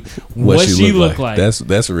ask you what she look like.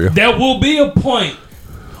 That's real. There will be a point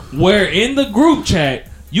where in the group chat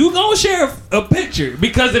you gonna share a picture,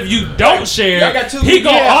 because if you don't share, Y'all got two he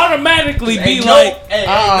gonna yeah. automatically be Ain't like,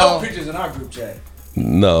 no pictures in our group chat.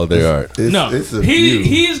 No, there aren't. no. It's a few.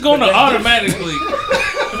 He's gonna automatically.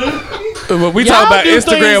 But we y'all talk about do things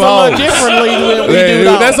Instagram a little hoes. differently than we Yeah, do.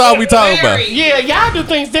 Though. that's all we talk about. Yeah, y'all do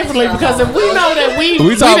things differently because if we know that we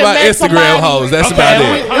We talk done about met Instagram somebody- hoes. That's Okay, about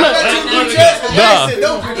it.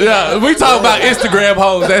 Yeah, we talk about Instagram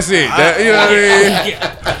hoes. That's it. You know what I mean?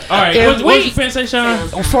 All right, If what we- you finna say, Sean?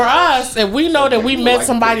 For us, if we know that we met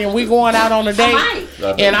somebody and we going out on a date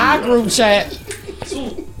in our group chat,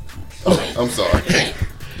 I'm sorry.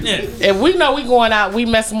 Yeah. if we know we going out, we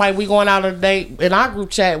met somebody, we going out on a date in our group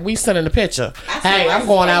chat, we sending a picture. Hey, I'm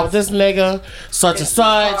going out with this nigga, such and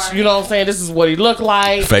such. You know what I'm saying? This is what he look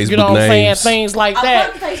like. Facebook you know what I'm saying? names. Things like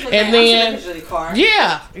that. And then,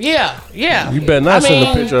 yeah. You better not send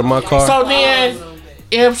a picture of my car. So then,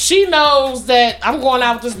 if she knows that I'm going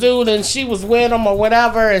out with this dude and she was with him or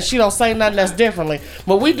whatever, and she don't say nothing, that's differently.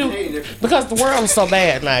 But we do, because the world is so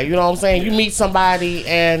bad now. You know what I'm saying? You meet somebody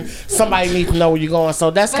and somebody needs to know where you're going.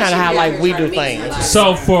 So that's kind of how like we do things.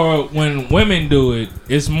 So for when women do it,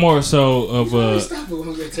 it's more so of a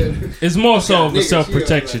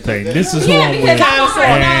self-protection thing. This is who I'm with.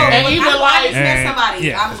 And even like,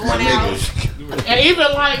 Yeah. I'm going out. and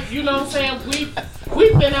even like, you know what I'm saying?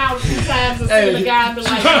 We've been out a few times and seen a guy and been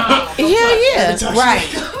like, nah. Yeah. Right.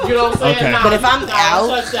 You know what I'm saying? Okay. Nah, But if I'm nah, out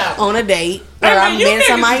touch that. on a date or Hey, I'm man, you meeting niggas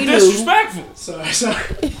somebody is new, disrespectful. Sorry.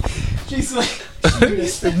 She's like,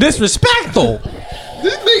 Disrespectful.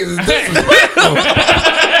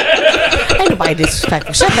 ain't nobody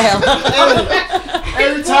disrespectful. Shut the hell up.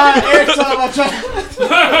 every time I try.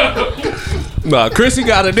 Nah, Chrissy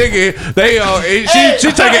got a nigga.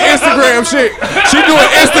 She taking Instagram shit. She doing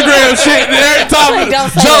Instagram shit. And every time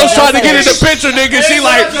Don't say Joe's that, trying to don't get in say the picture, nigga, she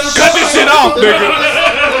like, cut this shit off, nigga.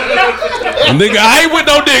 Nigga, I ain't with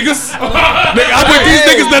no niggas. Nigga, I'm with these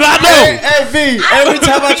niggas that I know. Hey, V, every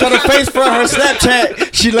time I try to face front her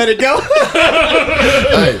Snapchat, she let it go.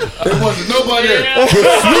 Hey, there wasn't nobody there.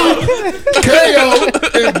 KO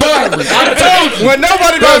and Byron. I told you. When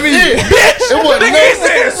nobody but me. It wasn't Nigga, he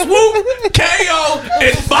said Swoop, KO,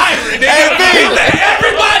 and Byron. Nigga, he said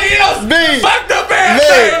everybody else fucked up ass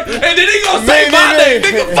name. And then he gonna say my name.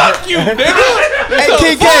 Nigga, fuck you, nigga. Hey,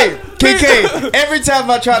 KK, every time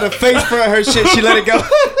I try to face front her shit, she let it go.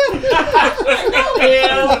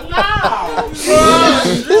 Hell no.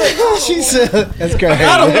 She said, that's crazy.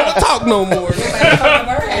 I don't want to talk no more.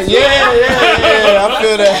 Yeah, I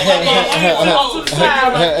feel that.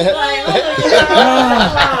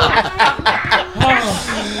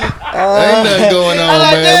 Ain't nothing going on, I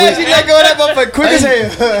like man. that. She let go of that motherfucker quick as hell.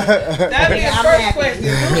 That'd be his first question.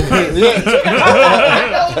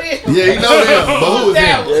 Yeah, you know them, but who was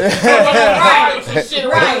him? Shit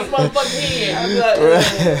right. Motherfucking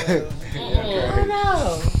head.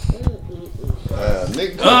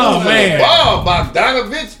 Nigga, Oh, man. Wow,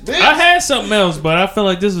 Bogdanovich, bitch. I had something else, but I feel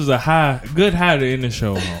like this is a good high to end the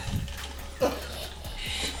show on.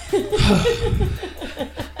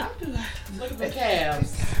 Look at the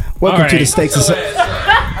calves. Welcome All to the right. Stakes of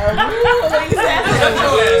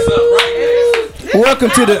Welcome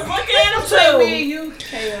to the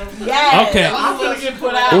Okay. I'm gonna get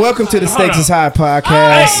put out. Welcome to the Stakes is High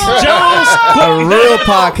podcast. Jones, A real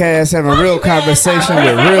podcast having real conversation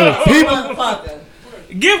with real people.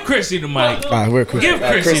 give Chrissy the mic. All right, real quick. Give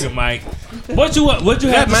Chrissy the mic. What you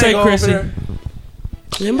have to say, Chrissy?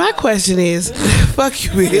 And my question is, fuck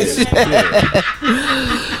you, bitch.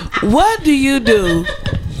 What do you do,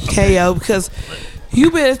 KO? Because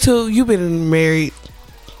you've been married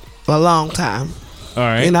a long time, All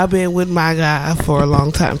right. and I've been with my guy for a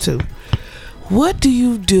long time too. What do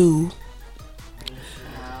you do?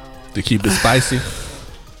 To keep it spicy.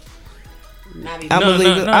 I'm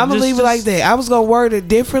gonna leave it like that. I was gonna word it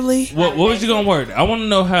differently. What was you gonna word it? I want to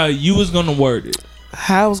know how you was gonna word it.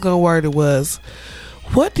 How I was gonna word it was,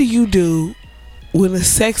 what do you do when the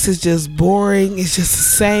sex is just boring? It's just the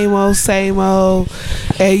same old,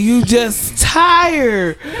 and you just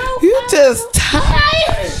tired. You just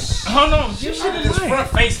tired. Hold on. You should have just front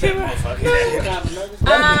face that motherfucker.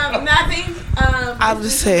 Nothing. I'm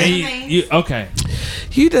just saying. You okay?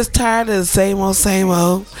 You just tired of the same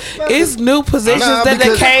old. It's new positions Nah, that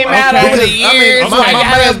because- came out over the years. my like, y'all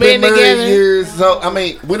man's done been married together. years, so I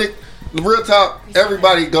mean, when it real talk,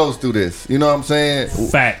 everybody goes through this. You know what I'm saying?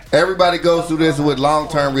 Fact. Everybody goes through this with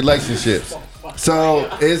long-term relationships. So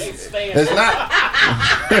it's not.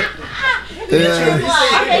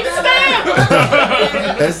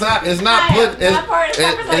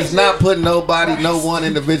 It's not putting no one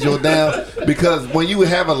individual down, because when you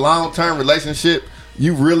have a long-term relationship,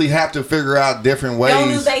 you really have to figure out different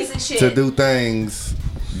ways to do things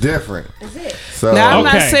different. So Now I'm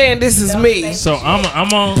not Okay. saying this is me. So I'm I'm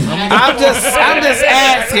just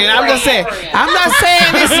asking. I'm just saying. I'm not saying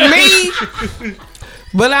it's me.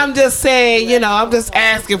 But I'm just saying, you know, I'm just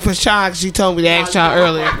asking for Sean because she told me to ask y'all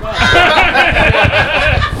earlier.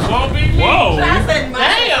 Whoa. Damn.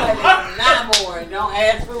 Not more. Don't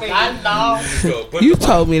ask for me. You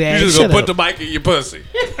told me that. You just Shut gonna put up. the mic in your pussy.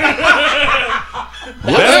 That's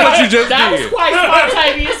what you just That was did. quite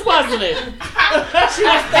spontaneous, wasn't it? She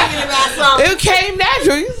was thinking about something. It came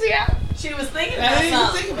natural. You see how? She was thinking about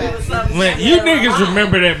something. It was something Man, you niggas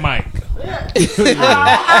remember that mic.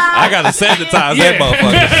 I gotta sanitize that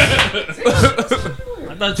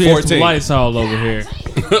motherfucker. I thought you had 14. some lights all over here.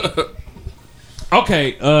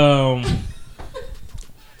 Okay,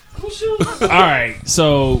 alright,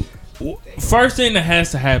 so first thing that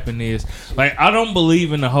has to happen is, like, I don't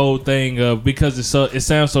believe in the whole thing of, because it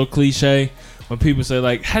sounds so cliche when people say,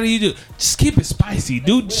 like, how do you do? Just keep it spicy.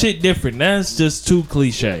 Do shit different. That's just too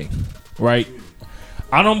cliche, right?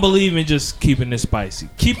 I don't believe in just keeping it spicy.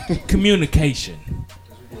 Keep communication.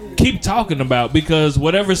 Keep talking about, because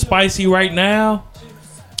whatever's spicy right now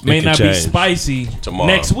may can not be change spicy tomorrow.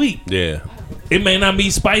 next week. Yeah. It may not be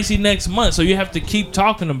spicy next month. So you have to keep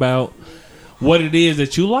talking about what it is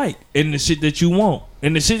that you like and the shit that you want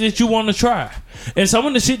and the shit that you want to try. And some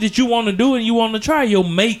of the shit that you want to do and you want to try, your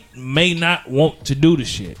mate may not want to do the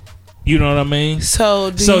shit. You know what I mean? So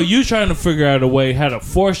you trying to figure out a way how to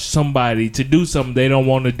force somebody to do something they don't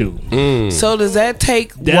want to do. So does that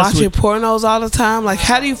take That's watching pornos all the time? Like,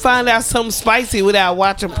 how do you find out something spicy without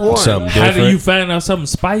watching porn? Something How do different. you find out something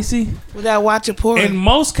spicy? Without watching porn? In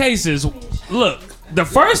most cases, look, the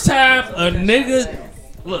first time a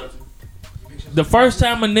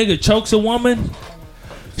nigga chokes a woman,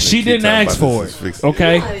 she didn't ask for it.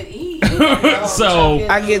 Okay? So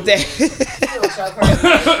I get that.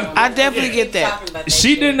 I definitely get that.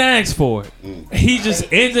 she didn't ask for it. He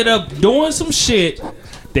just ended up doing some shit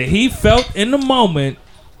that he felt in the moment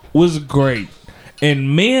was great.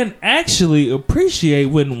 And men actually appreciate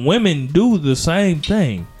when women do the same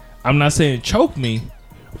thing. I'm not saying choke me,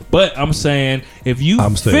 but I'm saying if you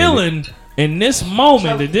I'm saying feeling in this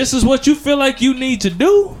moment that this is what you feel like you need to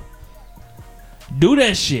do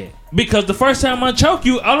that shit. Because the first time I choke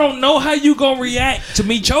you, I don't know how you gonna react to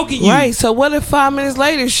me choking you. Right. So what if 5 minutes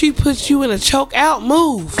later she puts you in a choke out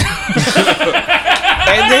move? And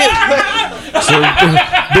then So,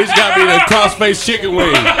 bitch got me the cross-faced chicken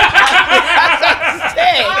wing.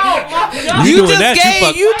 you doing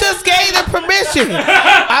that, you just gave the permission.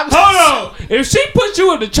 Hold on. If she put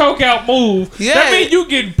you in the choke out move, Yeah. that means you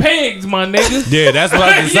getting pegged, my nigga. Yeah, that's what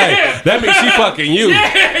I was gonna say. Yeah. That means she fucking you.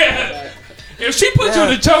 Yeah. If she put you in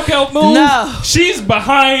the choke out move, No. she's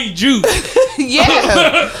behind you.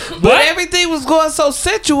 Yeah. But What? everything was going so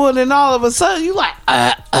sensual, and then all of a sudden you like,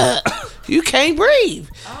 you can't breathe.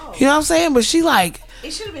 You know what I'm saying? But she like,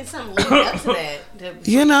 It should have been something leading up to that.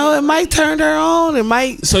 you know, it might turn her on. It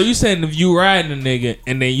might. So you saying if you riding a nigga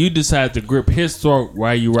and then you decide to grip his throat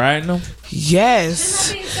while you riding him?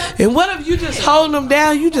 Yes. And what if you just holding them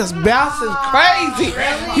down? You just bouncing crazy.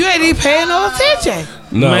 You ain't even paying no attention.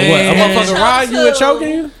 No, Man. what? A motherfucker ride you and choking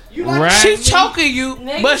you? She choking you,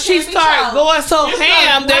 but she started going so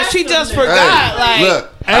ham that she just forgot. Like, Look,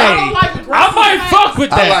 Hey, I might fuck with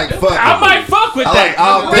that. I like fucking. I might fuck with I that. like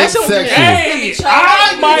all things sexual. Hey,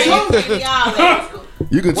 I might.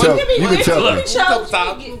 You can choke. You can choke me.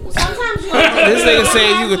 Sometimes you this nigga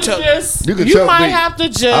saying you could choke. You can You choke might me. have to I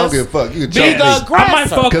don't just give a fuck. You can be choke the me. I might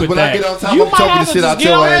aggressor. fuck Because with when I get that. on top, You I'm might choking the have to shit just out get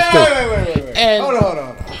your on ass there. too. And Hold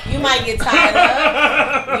on. you might get tired of.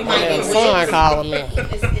 You might get son calling me.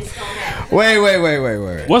 It's gonna happen.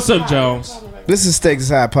 Wait. What's up, Jones? This is Stakes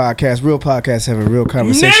Aside Podcast. Real podcast having real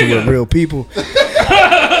conversation Nigga. with real people.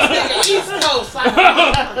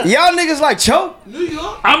 Y'all niggas like choke?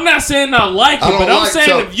 I'm not saying I like it, I don't but I'm like saying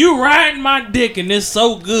choke. if you riding my dick and it's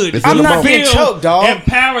so good, It's that in you the I'm not moment. getting feel choked, dog.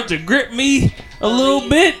 empowered to grip me a little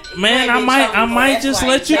bit, man, I might just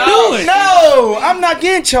let you do it. No, I'm not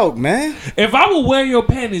getting choked, man. If I would wear your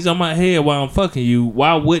panties on my head while I'm fucking you,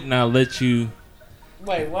 why wouldn't I let you?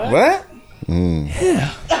 Wait, what? What?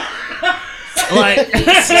 Yeah. Like, you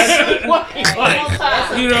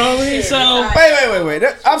know what I mean? So Wait.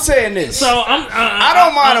 I'm saying this. So I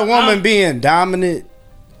don't mind a woman being dominant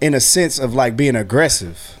in a sense of like being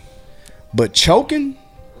aggressive, but choking.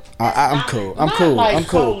 I'm cool. I'm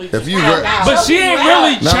cool. If you, but she ain't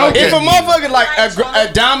really choking. If a motherfucker like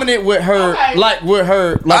a dominant with her, like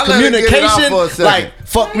communication, like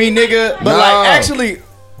fuck me, nigga, but like actually.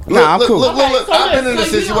 I'm cool. Look. I've been in a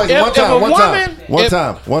situation one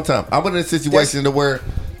time. I've been in a situation to where,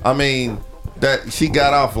 I mean, that she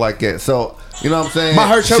got off like that. So, you know what I'm saying? By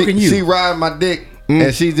her choking you. She ride my dick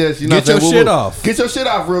and she just, you know Get your shit off. Get your shit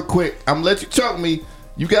off real quick. I'm gonna let you choke me.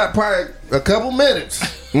 You got probably a couple minutes.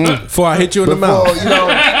 Before I hit you in the mouth. You know,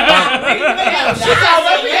 but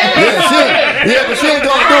she ain't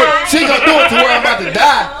gonna do it. She ain't gonna do it to where I'm about to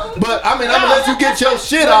die. But I mean, I'm gonna let you get your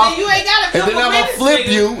shit off, You ain't got and then I'm gonna flip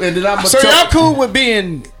you, and then I'm gonna. So y'all cool with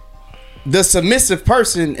being the submissive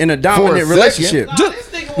person in a dominant relationship? What?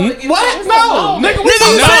 No, nigga, you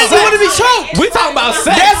said you want to be choked. We talking about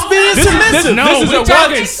sex. That's being submissive. This is a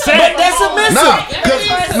talking sex. But that's submissive.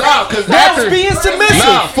 Because That's being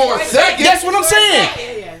submissive. For a second. That's what I'm saying.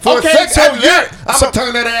 For a second, so I'm gonna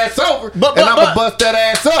turn that ass over, and I'm gonna bust that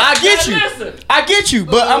ass up. I get you,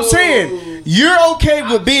 but I'm saying you're okay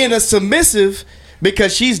with being a submissive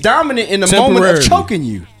because she's dominant in the moment of choking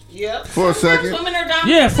you. Yep. For a second.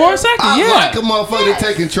 Yeah, for a second. I like a motherfucker to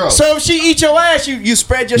take control. So if she eat your ass, you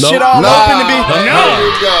spread your shit all up in the beat. Here you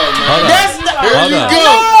go,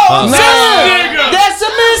 man. That's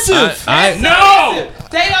submissive.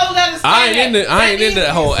 They don't let us. I ain't into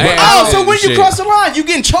that whole ass. So when you cross the line, you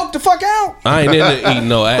getting choked the fuck out. I ain't into eating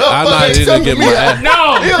no ass. I'm not into getting my ass.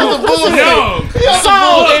 No. So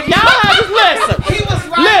if y'all have to listen,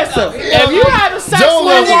 if you had a sex with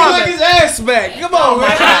a woman, his ass back. Come on,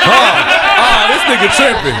 man. This nigga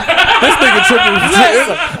tripping.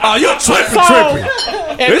 Oh, you tripping.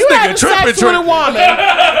 if you have sex with a woman,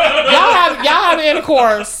 y'all have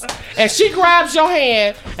intercourse, and she grabs your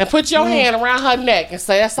hand and puts your hand around her neck and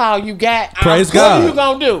say, "That's all you got." Praise God. What are you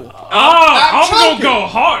gonna do? I'm gonna go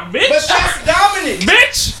hard, bitch. But that's dominant,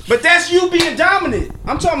 bitch. But that's you being dominant.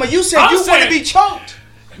 I'm talking about you said you want to be choked.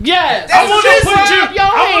 Yes, I want to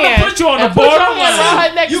put you on the border. Around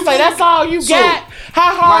her neck and say, "That's all you got."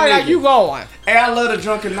 How hard are you going? Hey, I love the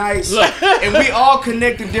drunken nights, and we all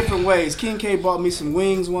connect in different ways. King K bought me some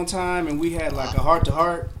wings one time, and we had like a heart to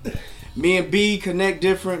heart. Me and B connect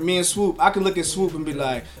different. Me and Swoop, I can look at Swoop and be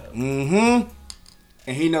like, and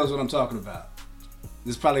he knows what I'm talking about.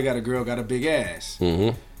 This probably got a girl got a big ass.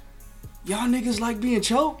 Y'all niggas like being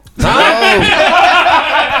choked?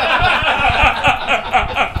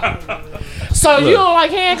 So you don't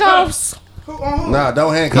like handcuffs? Nah,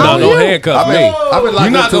 don't handcuff No, me. don't handcuff me. I've been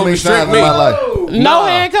locked up too many times in my life. No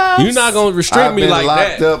handcuffs? You're not gonna restrict me like that.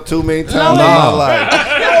 I've been locked up too many times in my life.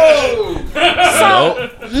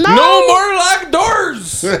 No more locked doors.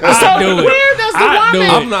 So where does the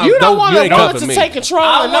woman? You don't want a woman to take control.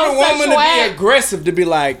 I and want a woman to act. be aggressive, to be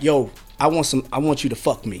like, yo, I want you to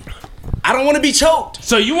fuck me. I don't want to be choked.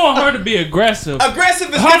 So you want her to be aggressive? Aggressive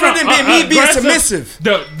is different than me being submissive.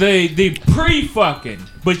 The pre-fucking,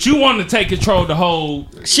 but you want to take control of the whole.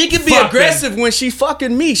 She can be aggressive when she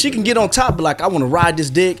fucking me. She can get on top, be like, I want to ride this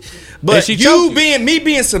dick. But she you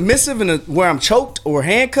being submissive and where I'm choked or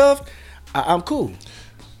handcuffed, I'm cool.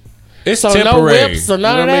 It's so temporary. No whips or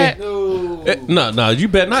none of that. No, you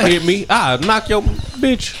better not hit me. I'll knock your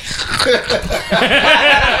bitch.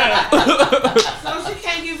 So she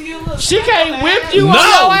can't give you a look. She can't whip you No, on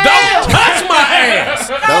your ass. don't touch my ass.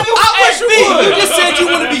 I wish you would. You just said you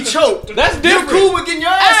want to be choked. That's different. You're cool with getting your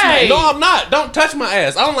ass. Hey. No, I'm not. Don't touch my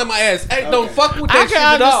ass. I don't let my ass. Hey, don't fuck with that I shit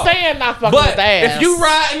can at all. understand not fucking But with the ass. if you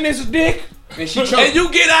riding this dick and you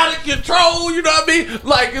get out of control, you know what I mean?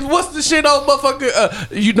 Like, what's the shit on motherfucker?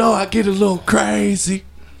 You know, I get a little crazy.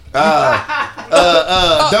 Don't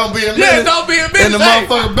be a minute. Yeah, don't be a minute. And the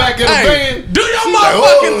motherfucker back in the van. Do your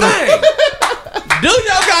motherfucking thing. Do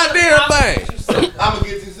your goddamn thing. I'm gonna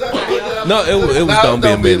get you something. No, it was don't be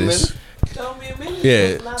a minute. Don't be a minute.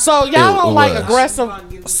 Yeah. So y'all don't like aggressive.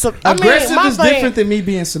 Aggressive is different than me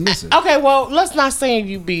being submissive. Okay, well, let's not say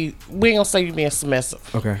we ain't gonna say you being submissive.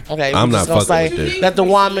 Okay. I'm not gonna fucking say with that. that the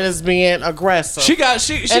woman is being aggressive. She can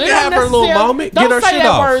And have her little moment. Don't Get her say shit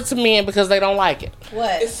that off. word to men because they don't like it.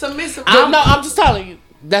 What? It's submissive. I'm just telling you.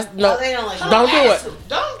 That's no. they don't like it. Don't do it.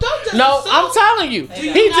 Don't just No, assume. I'm telling you. Do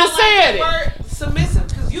you He not just like said the it. word submissive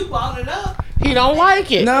because you brought it up. He don't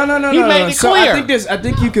like it. No. He made it So clear. I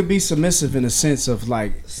think you could be submissive in a sense of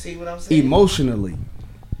like See what I'm saying? emotionally,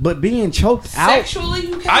 but being choked out. Sexually,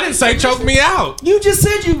 you can't. I didn't say choke me out. You just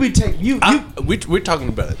said you be taking you. We're talking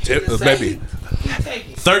about it, baby.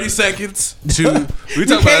 30 seconds to. We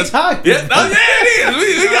talking about. Yeah, it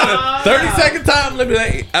is. We got a 30-second time limit.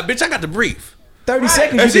 Bitch, I got to breathe. 30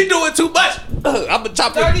 seconds. If she doing too much, I'm gonna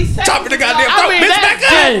chop the goddamn I throat. mean, Bitch, back up.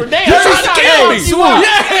 damn, You trying to kill me? Swoop.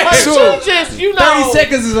 Yeah. She just, 30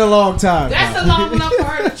 seconds is a long time. That's long enough for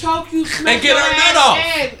her to choke you, smack And get her nut off.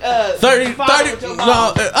 30.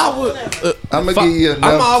 No, I would. I'm gonna give you I'm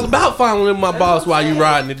enough. all about following my boss while you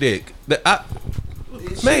riding the dick.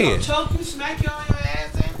 Man, Choke you, smack you on your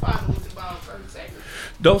ass, and follow with about 30 seconds.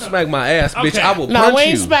 don't smack my ass, bitch. Okay. I will No, punch we you.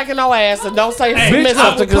 ain't smacking no ass, and don't say Hey, submissive bitch, I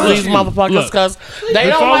to will these punch you. motherfuckers Look, because they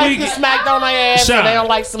don't before like we to get- smack on their ass Shut and they up. don't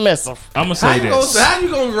like submissive. I'm gonna How say you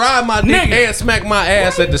this. gonna ride my dick Nigga. and smack my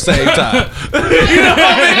ass at the same time? You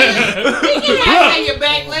gotta have your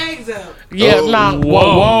back legs up. Yeah, Oh. nah.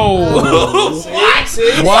 Whoa. Whoa.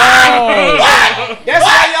 That's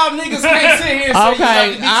why y'all niggas can't sit here and say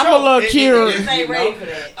Okay, I'm a little curious. They ready for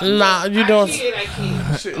that. Nah, you doing.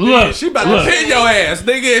 Look, She about to pin your ass,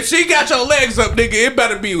 nigga. If she got your legs up, nigga, it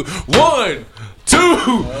better be 1, 2,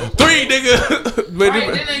 3, nigga.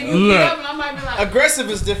 Right, then you Look. get up and I might be like, aggressive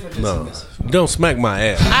is different than No, submissive. don't smack my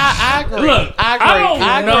ass. I agree. Look, I agree.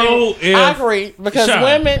 I don't know if- I agree because Shut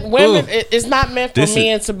women, it's not meant for This is-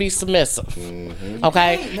 men to be submissive.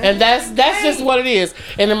 Okay, and that's just what it is,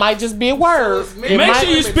 and it might just be a word. It Make might- sure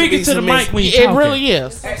you speak it to the mic when you It talking. really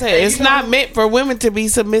is. it's not meant for women to be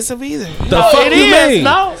submissive either. The fuck It you is. mean?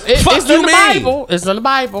 No, Fuck it's you in the mean? Bible. It's in the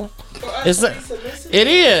Bible. It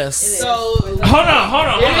is. So, Hold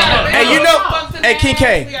on. Hey, you know, hey, King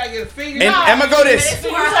K, and I'ma go this. It's to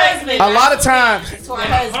her husband. A lot of times, It's to her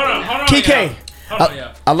husband. Hold on. KK, Hold on, yeah.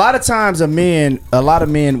 a lot of times a lot of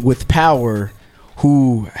men with power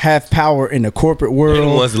who have power in the corporate The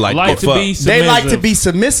world, ones that like to fuck. be they like to be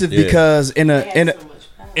submissive Yeah. because in the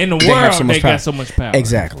in the they have world so much they power. got so much power.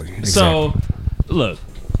 Exactly. So, look,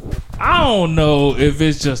 I don't know if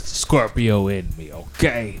it's just Scorpio in me.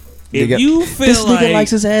 Okay, if Nigga, you feel this nigga like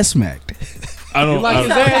likes his ass smacked. I don't, Like I his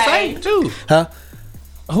don't ass ain't too. Huh?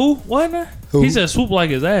 who what? Now? Who? He said swoop like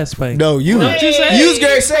his ass spank. No, you. What you say? You was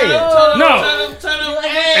gonna say it. No.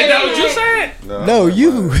 Ain't that what you said? No,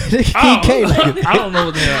 you. He came like I don't know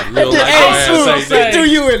what the hell. You don't like your Hey, ass Swoop, ain't say- he threw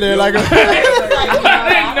you in there like a. I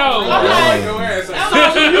didn't know.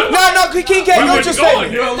 No, King K, go just say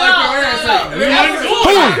it. You don't like your ass ain't.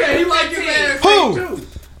 He like his ass Who? ain't too.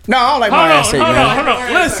 No, I don't like my Hold ass on, shake, man. hold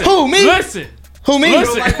on. Listen. Who, me? Listen. Who, me?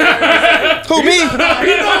 Listen. Who, me?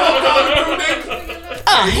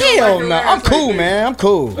 Ah, hell no. I'm cool, man. I'm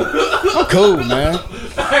cool, man.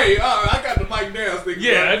 Hey, I got the mic down.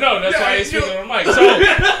 Yeah, I know. That's why he's speaking on the mic. So,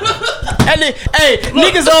 And then, hey,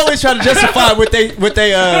 niggas always try to justify what they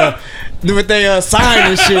sign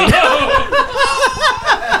and shit.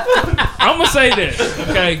 I'm gonna say this,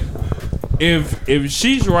 okay? If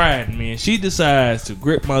she's riding me and she decides to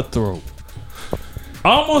grip my throat,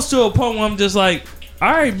 almost to a point where I'm just like,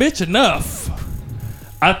 all right, bitch, enough.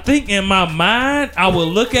 I think in my mind, I will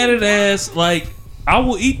look at it as like I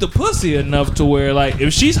will eat the pussy enough to where like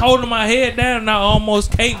if she's holding my head down and I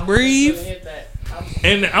almost can't breathe,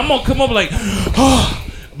 and I'm gonna come up like, oh,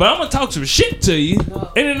 but I'm gonna talk some shit to you, and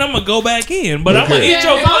then I'm gonna go back in. But I'm gonna eat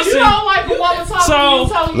your You pussy. don't like a woman talking So- to you,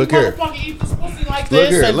 telling you Look here. motherfucker eat this pussy like Look this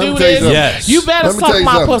here, and let me do tell you this. something. Yes. You better Let me tell suck you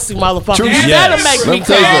my something. pussy, motherfucker. True. You Yes. better make Let me me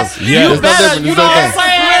tell you come. something. Yes. You It's not better, different. you It's know not what I'm different.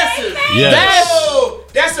 saying? Yes.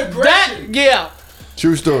 That's That, aggression. yeah.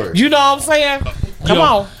 True story. You know what I'm saying? Come Yo.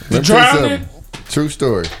 on. Let me tell you Drowning? something. True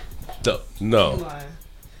story. No.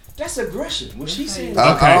 That's aggression. What she said.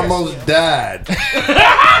 I almost died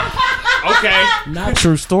Okay, Not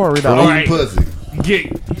true story from though. eating right. pussy.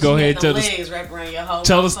 go ahead. Tell the legs wrapped around your whole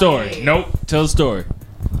tell the story. motherfucking head. Nope. Tell the story.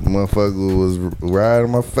 Motherfucker was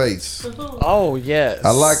riding my face. Oh yes. I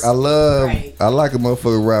like Right. a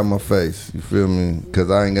motherfucker ride my face. You feel me? Cause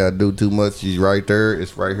I ain't gotta do too much. She's right there.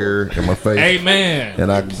 It's right here in my face. Amen.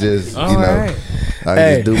 And I can just, All you know, right. I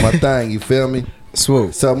Hey. just do my thing. You feel me?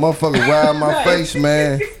 Swoop. So motherfucker ride my face,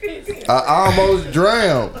 man. I almost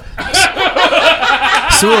drowned.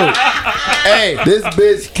 Swoop. Hey. This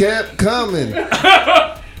bitch kept coming.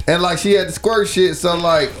 And like she had to squirt shit, so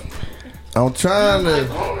like I'm trying to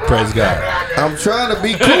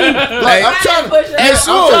be cool. Like I'm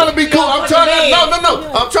trying to be cool. I'm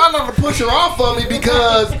trying not to push her off of me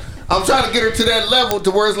because I'm trying to get her to that level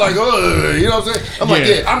to where it's like, you know what I'm saying? I'm like,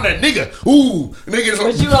 Yeah. yeah, I'm that nigga. Ooh, nigga.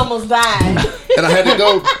 But you almost died. And I had to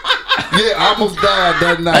go. Yeah, I almost died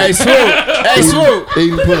that night. Hey, Swoop. Hey, Swoop.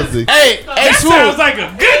 Eating pussy. Hey, That Swoop. sounds like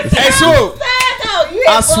a good. Hey, Swoop. You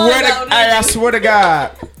I swear to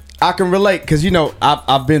God, I can relate because you know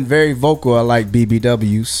I've been very vocal. I like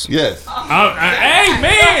BBWs. Yes. Hey,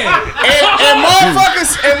 Amen. And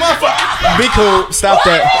motherfuckers. Be cool. Stop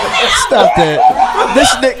that.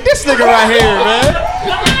 This nigga right here, man.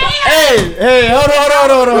 Hey, hold on.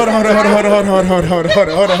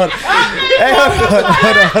 Hey,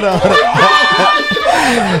 hold on.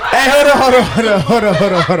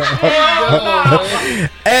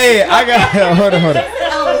 Hey, I got hold on.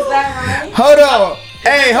 Hold on.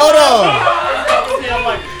 Hey, hold on.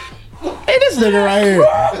 Hey, this nigga right here.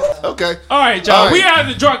 Okay. All right, y'all. We are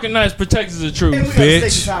the Drunken Knights, protectors of the truth.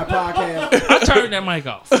 Bitch. I turned that mic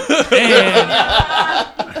off.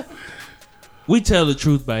 And we tell the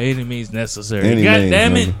truth by any means necessary. God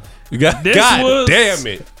damn it. God damn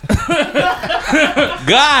it.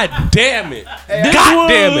 God damn it. God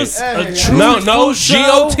damn it. No,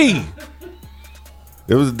 GOT.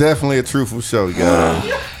 It was definitely a truthful show,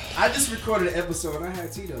 guys. I just recorded an episode and I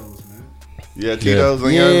had Tito's, man. Yeah, Tito's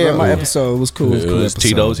on Yeah, your my episode was cool. It was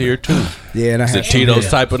Tito's here too. Yeah, and I It's a had Tito's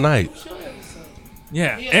type of night.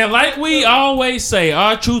 Yeah. And like we always say,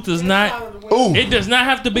 our truth is not, it does not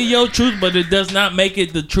have to be your truth, but it does not make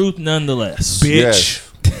it the truth nonetheless. Bitch.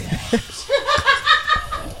 Yes.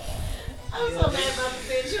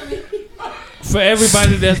 For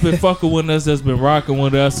everybody that's been fucking with us, that's been rocking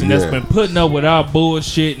with us, and that's been putting up with our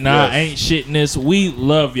bullshit and our ain't shitness, we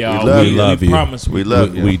love y'all. We love you. Promise We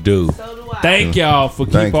love you. We do. Thank y'all for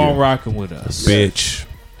Thank keep on you. rocking with us. Bitch.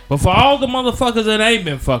 But for all the motherfuckers that ain't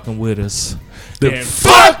been fucking with us, then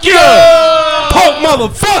Fuck you! Punk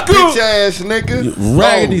motherfucker! Bitch ass nigga.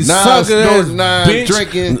 Raggedy nine sucker snorting, ass nine bitch.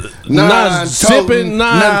 drinking, Nine nine sipping, toting,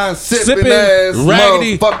 nine sipping sipping, ass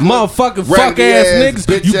raggedy motherfucking fuck ass niggas.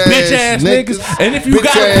 You bitch ass niggas. And if you Bitch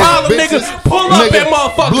got a ass problem, bitches. niggas, pull up Nigga, in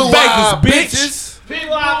motherfucking blue-eyed Vegas, bitch.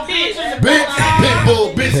 bitches. Bitch,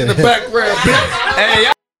 pitbull bitch in the background, bitch.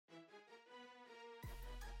 Hey,